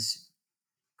 because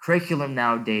curriculum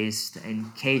nowadays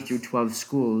in K through 12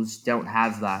 schools don't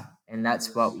have that. And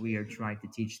that's what we are trying to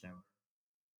teach them.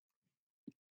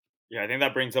 Yeah, I think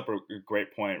that brings up a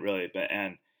great point, really. But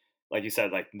and like you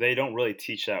said, like they don't really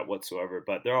teach that whatsoever.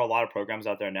 But there are a lot of programs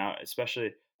out there now,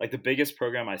 especially like the biggest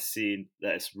program I see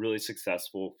that is really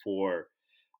successful for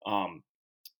um,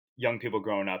 young people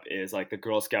growing up is like the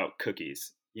Girl Scout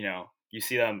cookies. You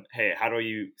see them, hey, how do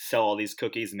you sell all these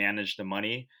cookies, manage the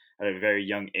money at a very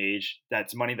young age?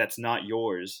 That's money that's not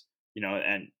yours,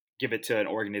 and give it to an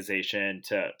organization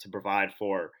to provide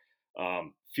for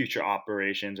future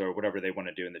operations or whatever they want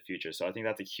to do in the future. So I think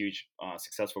that's a huge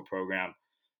successful program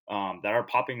that are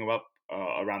popping up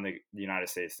around the United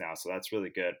States now. So that's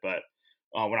really good. But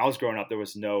when I was growing up, there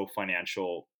was no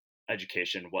financial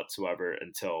education whatsoever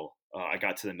until I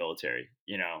got to the military,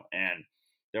 and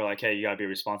they're like, hey, you got to be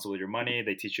responsible with your money.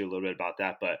 They teach you a little bit about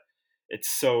that, but it's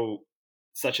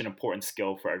such an important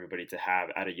skill for everybody to have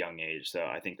at a young age. So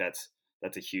I think that's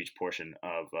a huge portion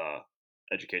of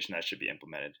education that should be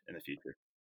implemented in the future.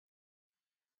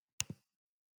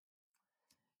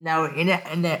 Now, in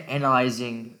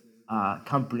analyzing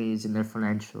companies and their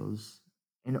financials,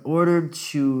 in order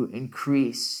to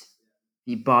increase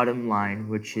the bottom line,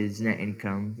 which is net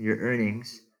income, your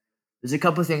earnings, there's a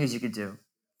couple of things you could do.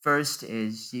 First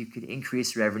is you could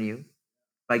increase revenue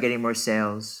by getting more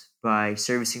sales, by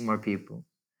servicing more people.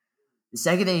 The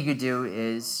second thing you could do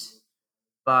is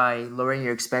by lowering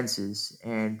your expenses,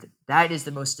 and that is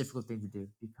the most difficult thing to do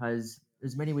because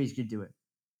there's many ways you could do it.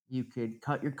 You could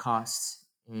cut your costs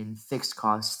in fixed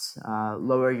costs,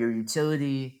 lower your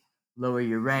utility, lower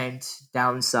your rent,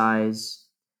 downsize.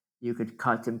 You could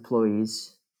cut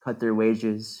employees, cut their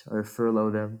wages, or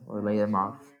furlough them, or lay them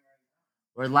off.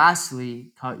 Or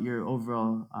lastly, cut your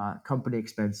overall company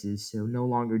expenses. So no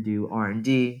longer do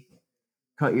R&D,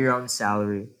 cut your own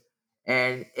salary.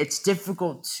 And it's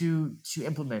difficult to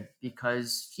implement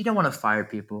because you don't want to fire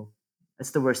people. That's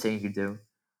the worst thing you could do.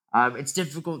 It's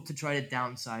difficult to try to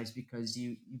downsize because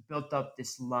you built up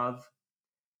this love,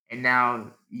 and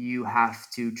now you have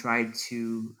to try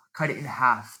to cut it in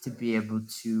half to be able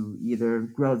to either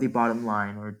grow the bottom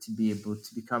line or to be able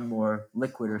to become more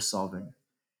liquid or solvent.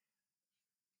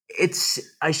 It's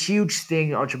a huge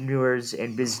thing entrepreneurs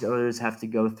and business owners have to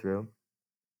go through,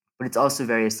 but it's also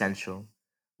very essential.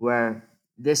 Where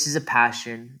this is a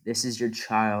passion, this is your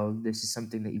child, this is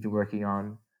something that you've been working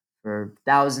on for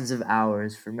thousands of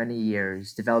hours for many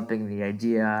years, developing the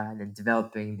idea and then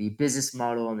developing the business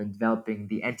model and then developing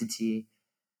the entity,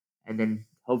 and then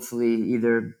hopefully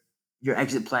either your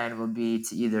exit plan will be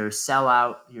to either sell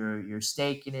out your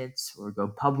stake in it or go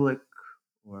public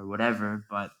or whatever.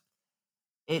 But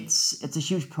it's a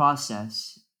huge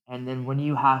process, and then when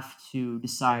you have to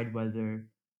decide whether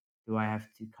do I have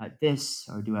to cut this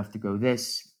or do I have to go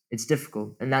this, it's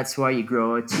difficult, and that's why you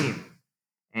grow a team.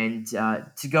 And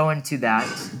to go into that,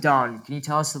 Don, can you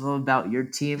tell us a little about your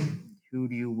team? Who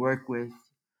do you work with?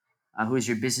 Who is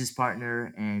your business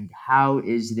partner, and how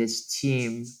is this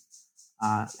team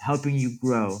helping you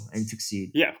grow and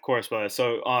succeed? Yeah, of course, brother.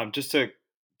 So, just to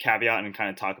caveat and kind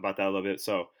of talk about that a little bit.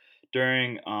 So,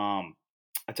 during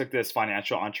I took this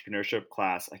financial entrepreneurship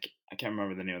class. I can't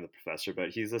remember the name of the professor, but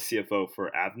he's the CFO for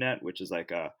Avnet, which is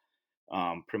like a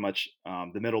pretty much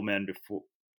the middleman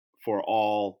for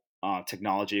all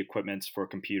technology equipments for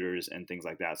computers and things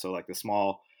like that. So, like the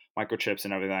small microchips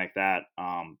and everything like that.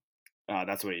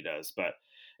 That's what he does. But,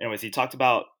 anyways, he talked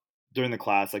about during the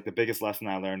class, like the biggest lesson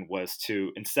I learned was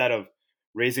to, instead of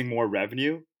raising more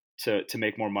revenue to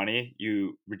make more money,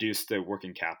 you reduce the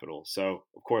working capital. So,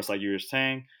 of course, like you were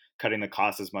saying, cutting the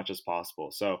cost as much as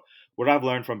possible. So, what I've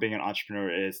learned from being an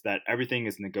entrepreneur is that everything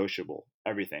is negotiable.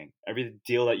 Every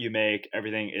deal that you make,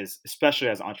 everything is, especially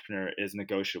as an entrepreneur, is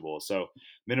negotiable. So,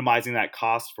 minimizing that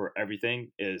cost for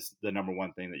everything is the number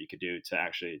one thing that you could do to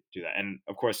actually do that. And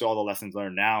of course, all the lessons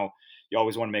learned now, you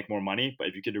always want to make more money, but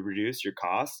if you could reduce your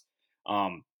costs,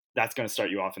 that's going to start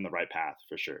you off in the right path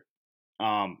for sure.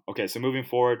 Okay, so moving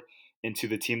forward into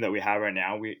the team that we have right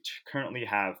now, we currently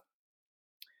have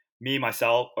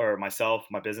myself,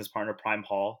 my business partner Prime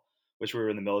Hall, which we were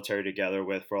in the military together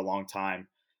with for a long time,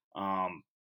 um,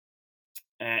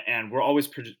 and we're always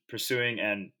pursuing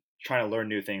and trying to learn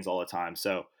new things all the time.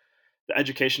 So the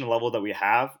education level that we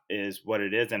have is what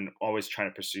it is, and always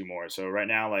trying to pursue more. So right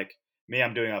now, like me,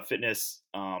 I'm doing a fitness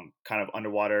kind of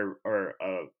underwater or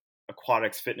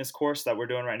aquatics fitness course that we're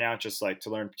doing right now, just like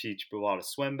to learn teach people how to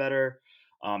swim better,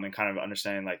 and kind of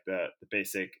understanding like the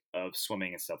basic of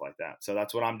swimming and stuff like that. So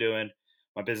that's what I'm doing.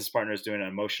 My business partner is doing an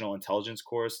emotional intelligence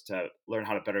course to learn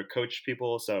how to better coach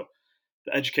people. So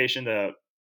the education, the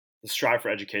strive for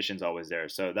education is always there.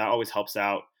 So that always helps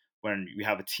out when we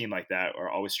have a team like that, or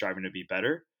always striving to be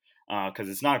better, because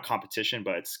it's not a competition,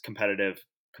 but it's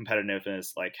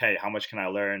competitiveness. Like, hey, how much can I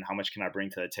learn? How much can I bring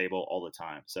to the table all the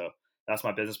time? So that's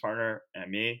my business partner and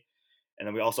me. And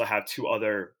then we also have two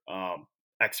other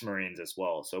ex-Marines as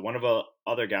well. So one of the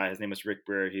other guy, his name is Rick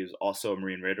Breer. He was also a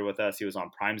Marine Raider with us. He was on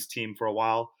Prime's team for a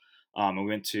while, and we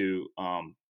went to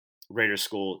Raider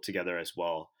school together as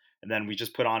well. And then we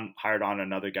just hired on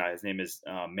another guy. His name is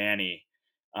Manny,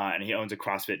 and he owns a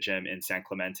CrossFit gym in San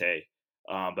Clemente.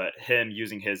 But him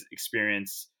using his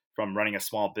experience from running a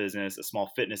small business, a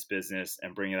small fitness business,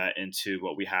 and bringing that into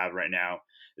what we have right now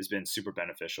has been super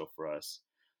beneficial for us.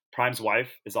 Prime's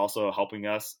wife is also helping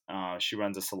us. She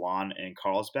runs a salon in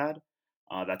Carlsbad.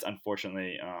 That's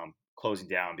unfortunately closing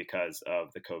down because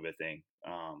of the COVID thing.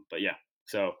 But yeah,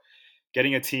 so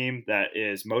getting a team that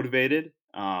is motivated,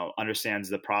 understands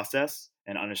the process,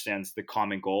 and understands the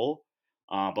common goal,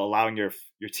 but allowing your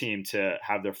team to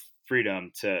have their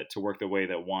freedom to work the way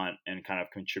they want and kind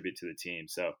of contribute to the team.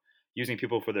 So using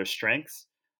people for their strengths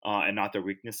and not their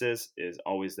weaknesses is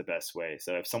always the best way.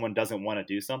 So if someone doesn't want to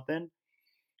do something,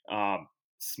 um,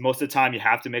 most of the time you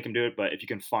have to make them do it. But if you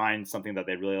can find something that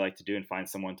they really like to do and find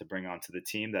someone to bring onto the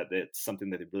team that it's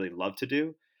something that they really love to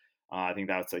do, I think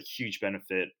that's a huge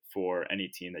benefit for any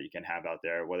team that you can have out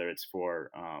there, whether it's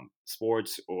for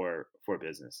sports or for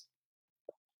business.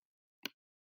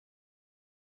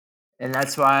 And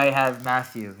that's why I have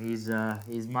Matthew. He's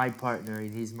my partner,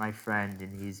 he's my friend,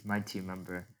 and he's my team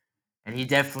member. And he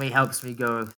definitely helps me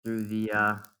go through the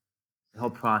whole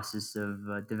process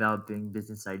of developing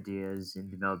business ideas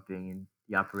and developing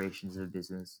the operations of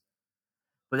business.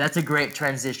 But that's a great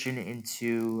transition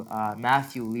into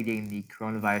Matthew leading the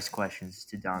coronavirus questions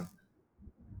to Don.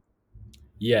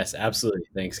 Yes, absolutely.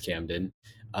 Thanks, Camden.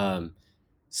 Um,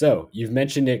 so you've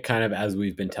mentioned it kind of as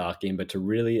we've been talking, but to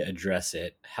really address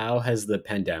it, how has the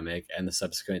pandemic and the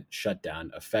subsequent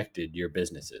shutdown affected your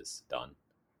businesses, Don?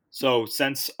 So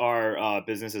since our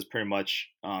business is pretty much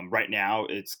right now,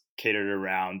 it's catered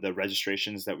around the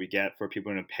registrations that we get for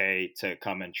people to pay to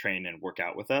come and train and work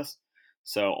out with us.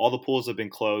 So all the pools have been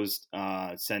closed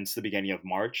since the beginning of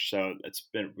March. So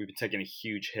we've been taking a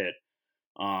huge hit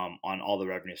on all the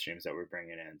revenue streams that we're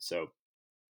bringing in. So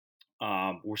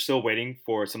we're still waiting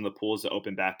for some of the pools to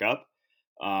open back up.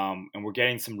 And we're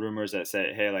getting some rumors that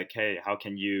say, hey, like, hey, how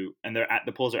can you? And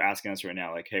the pools are asking us right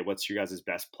now, like, hey, what's your guys'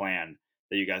 best plan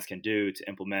that you guys can do to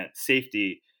implement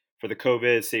safety for the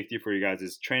COVID, safety for you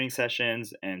guys' training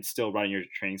sessions, and still running your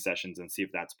training sessions and see if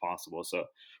that's possible. So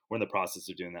we're in the process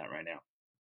of doing that right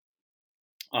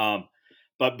now.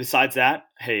 But besides that,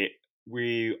 hey,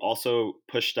 we also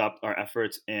pushed up our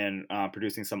efforts in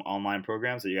producing some online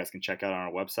programs that you guys can check out on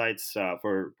our websites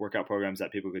for workout programs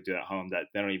that people could do at home that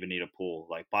they don't even need a pool,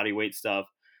 like body weight stuff,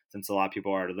 since a lot of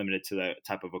people are limited to the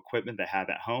type of equipment they have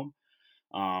at home.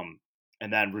 Um,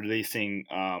 and then releasing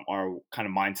our kind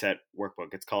of mindset workbook.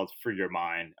 It's called Free Your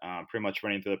Mind, pretty much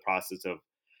running through the process of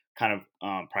kind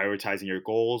of prioritizing your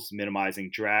goals,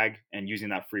 minimizing drag, and using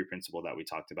that free principle that we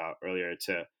talked about earlier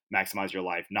to maximize your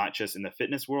life, not just in the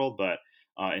fitness world, but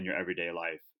in your everyday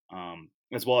life,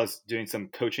 as well as doing some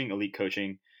coaching, elite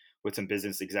coaching with some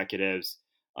business executives,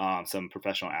 some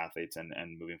professional athletes, and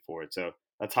moving forward. So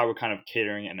that's how we're kind of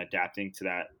catering and adapting to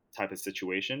that type of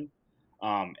situation,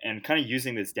 and kind of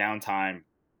using this downtime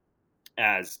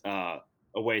as a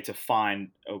way to find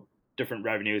different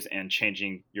revenues and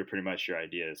changing your pretty much your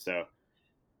ideas. So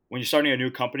when you're starting a new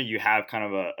company, you have kind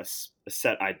of a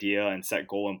set idea and set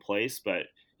goal in place, but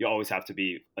you always have to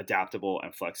be adaptable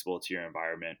and flexible to your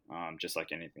environment, just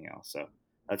like anything else. So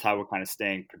that's how we're kind of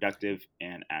staying productive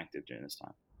and active during this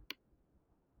time.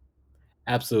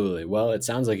 Absolutely. Well, it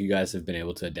sounds like you guys have been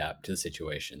able to adapt to the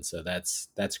situation, so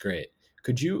that's great.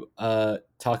 Could you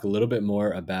talk a little bit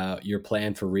more about your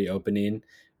plan for reopening,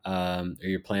 or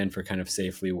your plan for kind of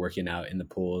safely working out in the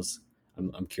pools?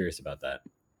 I'm curious about that.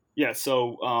 Yeah.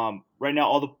 So right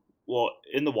now,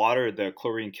 in the water, the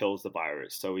chlorine kills the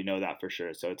virus, so we know that for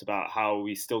sure. So it's about how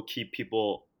we still keep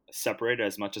people separated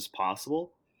as much as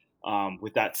possible,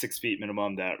 with that 6 feet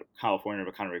minimum that California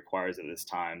kind of requires at this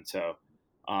time. So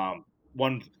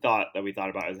one thought that we thought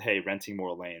about is, hey, renting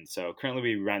more lanes. So currently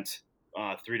we rent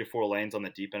 3 to 4 lanes on the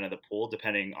deep end of the pool,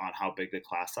 depending on how big the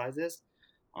class size is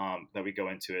that we go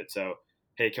into it. So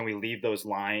hey, can we leave those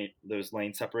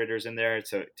lane separators in there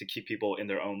to keep people in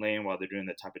their own lane while they're doing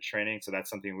the type of training? So that's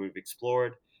something we've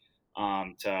explored,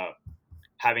 to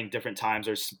having different times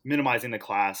or minimizing the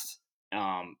class,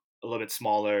 a little bit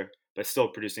smaller, but still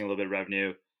producing a little bit of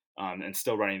revenue, and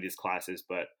still running these classes,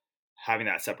 but having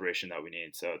that separation that we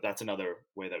need. So that's another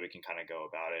way that we can kind of go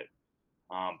about it.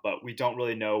 But we don't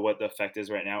really know what the effect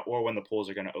is right now or when the pools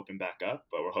are going to open back up.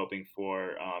 But we're hoping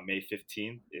for May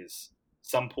 15th is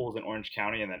some pools in Orange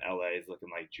County, and then LA is looking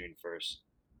like June 1st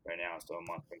right now. So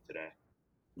a month from today.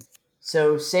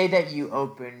 So, say that you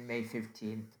open May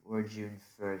 15th or June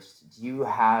 1st. Do you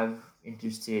have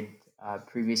interested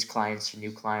previous clients or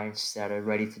new clients that are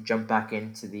ready to jump back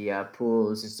into the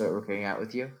pools and start working out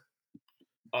with you?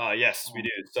 Yes, we do.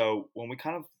 So when we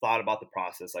kind of thought about the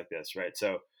process like this, right?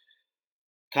 So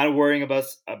kind of worrying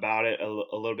about it a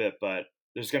little bit, but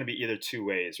there's going to be either two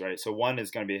ways, right? So one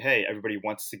is going to be, hey, everybody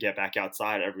wants to get back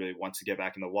outside, everybody wants to get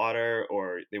back in the water,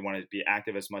 or they want to be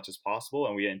active as much as possible,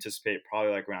 and we anticipate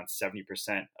probably like around 70%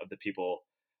 of the people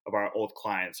of our old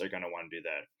clients are going to want to do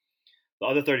that. The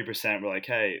other 30% were like,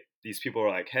 hey, these people are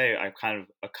like, hey, I've kind of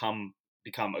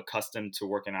become accustomed to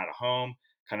working out at home,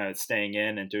 kind of staying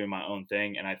in and doing my own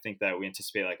thing, and I think that we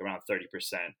anticipate like around 30%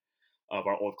 of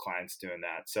our old clients doing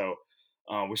that. So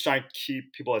we're trying to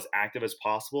keep people as active as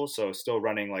possible. So still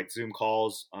running like Zoom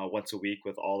calls once a week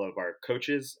with all of our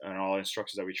coaches and all our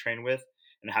instructors that we train with,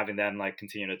 and having them like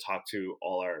continue to talk to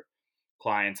all our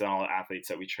clients and all the athletes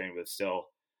that we train with still.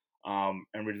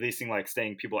 And releasing like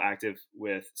staying people active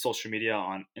with social media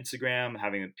on Instagram,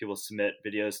 having people submit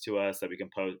videos to us that we can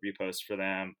repost for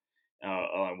them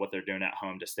on what they're doing at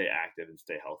home to stay active and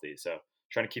stay healthy. So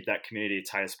trying to keep that community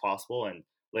tight as possible and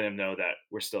let them know that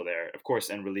we're still there, of course,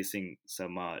 and releasing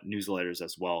some newsletters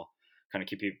as well, kind of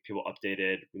keeping people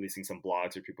updated, releasing some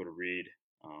blogs for people to read.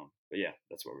 But yeah,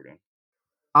 that's what we're doing.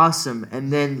 Awesome.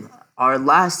 And then our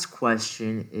last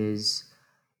question is,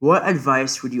 what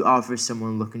advice would you offer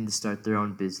someone looking to start their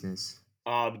own business?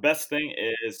 The best thing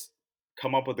is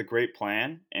come up with a great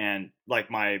plan, and like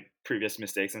my previous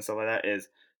mistakes and stuff like that is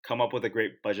come up with a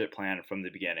great budget plan from the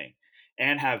beginning,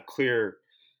 and have clear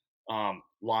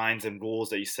lines and rules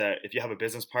that you set. If you have a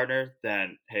business partner,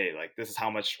 then hey, like this is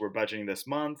how much we're budgeting this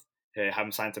month. Hey, have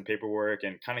them sign some paperwork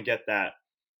and kind of get that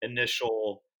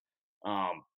initial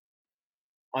um,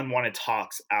 unwanted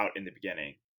talks out in the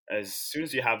beginning. As soon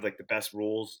as you have like the best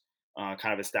rules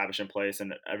kind of established in place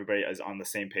and everybody is on the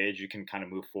same page, you can kind of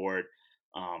move forward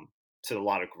um, to a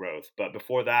lot of growth. But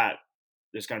before that,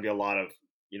 there's going to be a lot of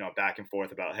back and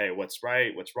forth about, hey, what's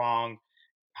right, what's wrong,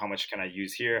 how much can I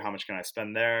use here, how much can I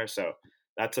spend there. So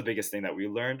that's the biggest thing that we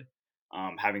learned,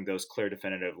 having those clear,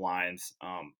 definitive lines,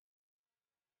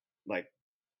 like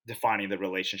defining the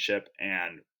relationship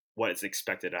and what is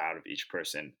expected out of each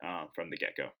person from the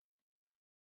get go.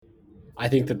 I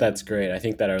think that that's great. I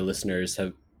think that our listeners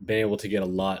have been able to get a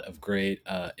lot of great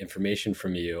information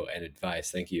from you and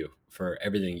advice. Thank you for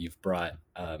everything you've brought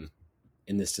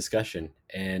in this discussion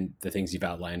and the things you've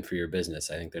outlined for your business.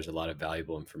 I think there's a lot of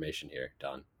valuable information here,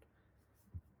 Don.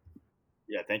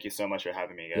 Yeah, thank you so much for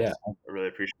having me, Yeah, guys. I really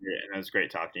appreciate it, and it was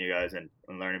great talking to you guys and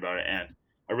learning about it. And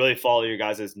I really follow you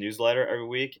guys' newsletter every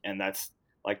week, and that's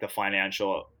like the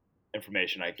financial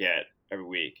information I get every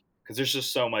week because there's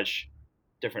just so much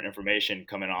different information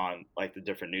coming on like the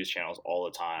different news channels all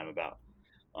the time about.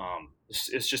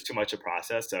 It's just too much to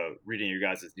process. So reading your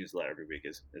guys' newsletter every week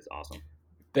is awesome.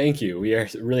 thank you. We are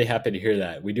really happy to hear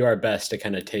that. We do our best to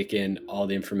kind of take in all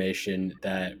the information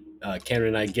that Camden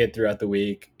and I get throughout the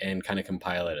week and kind of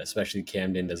compile it. Especially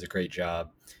Camden does a great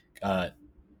job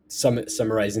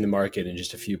summarizing the market in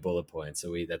just a few bullet points.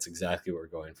 So that's exactly what we're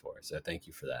going for. So thank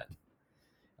you for that.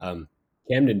 Um,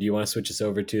 Camden, do you want to switch us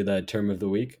over to the term of the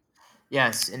week?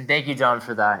 Yes, and thank you, John,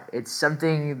 for that. It's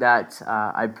something that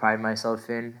I pride myself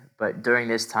in, but during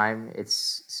this time,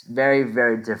 it's very,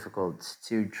 very difficult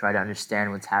to try to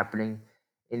understand what's happening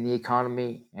in the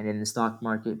economy and in the stock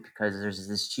market because there's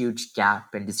this huge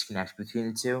gap and disconnect between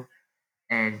the two.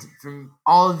 And from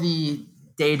all the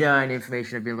data and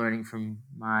information I've been learning from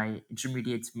my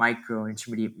intermediate micro,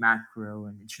 intermediate macro,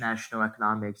 and international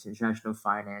economics, international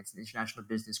finance, and international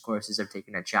business courses I've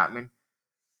taken at Chapman,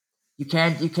 you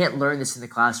can't learn this in the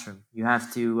classroom. You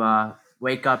have to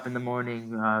wake up in the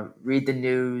morning, read the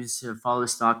news, follow the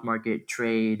stock market,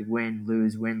 trade, win,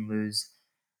 lose,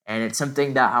 and it's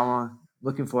something that I'm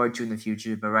looking forward to in the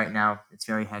future. But right now, it's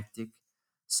very hectic.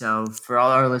 So for all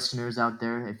our listeners out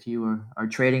there, if you are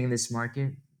trading in this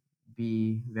market,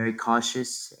 be very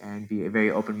cautious and be very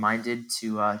open minded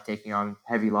to taking on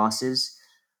heavy losses.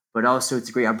 But also, it's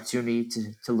a great opportunity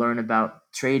to learn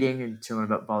about trading and to learn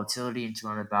about volatility and to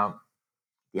learn about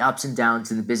the ups and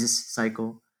downs in the business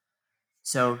cycle.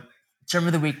 So, term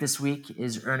of the week this week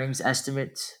is earnings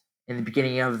estimate. In the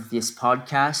beginning of this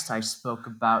podcast, I spoke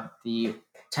about the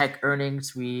tech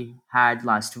earnings we had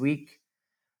last week.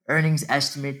 Earnings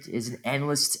estimate is an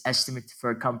analyst's estimate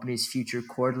for a company's future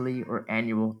quarterly or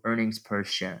annual earnings per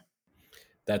share.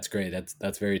 That's great.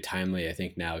 That's very timely, I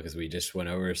think, now because we just went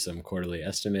over some quarterly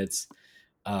estimates.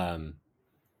 Um,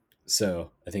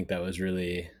 so I think that was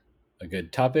really a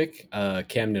good topic.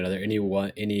 Camden, are there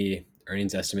any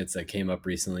earnings estimates that came up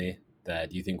recently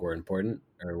that you think were important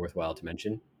or worthwhile to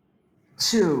mention?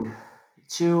 Two,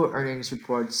 two earnings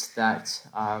reports that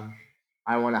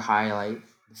I want to highlight.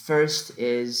 The first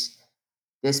is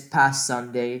this past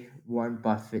Sunday, Warren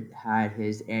Buffett had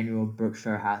his annual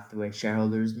Berkshire Hathaway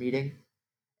shareholders meeting,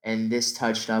 and this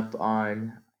touched up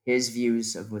on his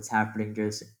views of what's happening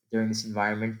during this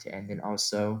environment, and then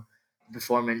also the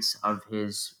performance of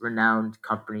his renowned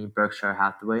company, Berkshire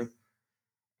Hathaway.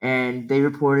 And they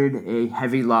reported a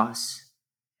heavy loss,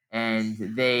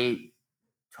 and they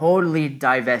totally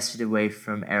divested away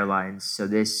from airlines. So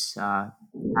this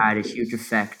had a huge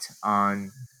effect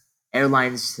on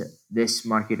airlines. This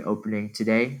market opening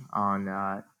today on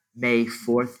May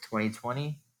 4th,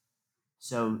 2020.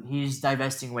 So he's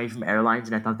divesting away from airlines,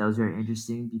 and I thought that was very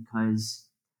interesting because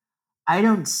I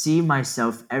don't see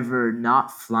myself ever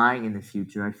not flying in the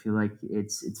future. I feel like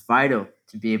it's vital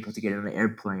to be able to get on an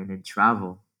airplane and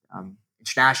travel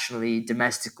internationally,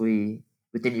 domestically,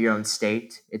 within your own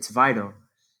state. It's vital.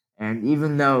 And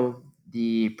even though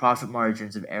the profit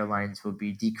margins of airlines will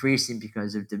be decreasing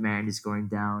because of demand is going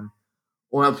down,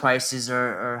 oil prices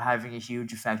are having a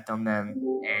huge effect on them,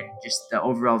 and just the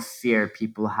overall fear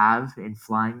people have in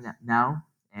flying now,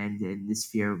 and this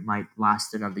fear might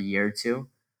last another year or two.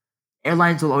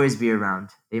 Airlines will always be around.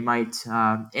 They might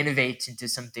innovate into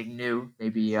something new,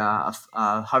 maybe a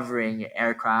hovering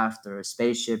aircraft or a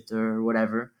spaceship or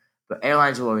whatever. But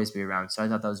airlines will always be around. So I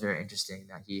thought that was very interesting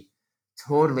that he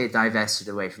totally divested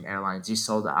away from airlines. He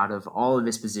sold out of all of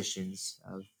his positions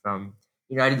from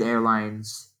United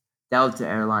Airlines, Delta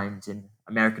Airlines, and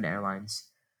American Airlines.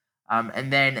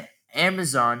 And then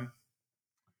Amazon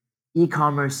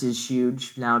e-commerce is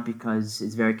huge now because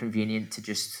it's very convenient to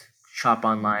just shop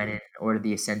online and order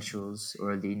the essentials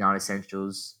or the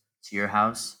non-essentials to your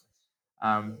house.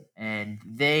 and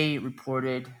they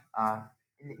reported an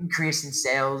increase in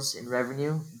sales and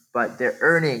revenue, but their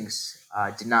earnings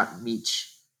did not meet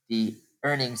the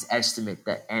earnings estimate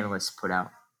that analysts put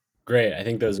out. Great. I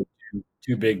think those are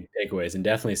two big takeaways and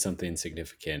definitely something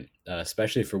significant,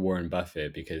 especially for Warren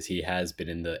Buffett, because he has been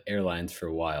in the airlines for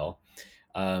a while.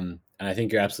 And I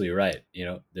think you're absolutely right.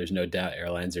 There's no doubt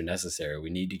airlines are necessary. We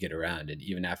need to get around. And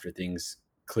even after things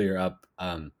clear up,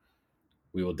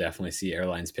 we will definitely see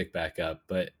airlines pick back up.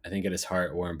 But I think at his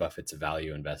heart, Warren Buffett's a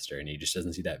value investor, and he just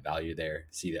doesn't see that value there,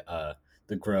 see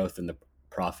the growth and the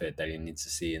profit that he needs to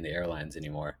see in the airlines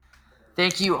anymore.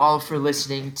 Thank you all for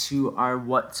listening to our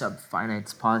What's Up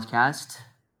Finance podcast.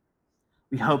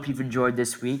 We hope you've enjoyed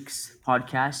this week's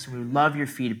podcast, and we love your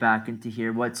feedback and to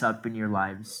hear what's up in your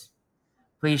lives.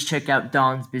 Please check out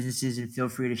Don's businesses and feel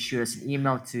free to shoot us an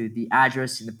email to the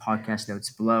address in the podcast notes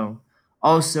below.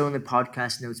 Also, in the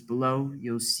podcast notes below,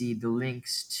 you'll see the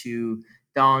links to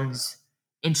Don's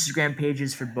Instagram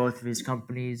pages for both of his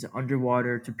companies,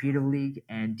 Underwater Torpedo League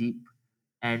and Deep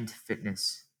End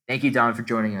Fitness. Thank you, Don, for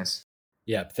joining us.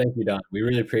 Yeah, thank you, Don. We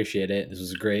really appreciate it. This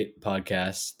was a great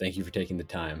podcast. Thank you for taking the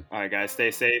time. All right, guys,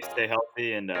 stay safe, stay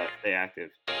healthy, and stay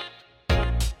active.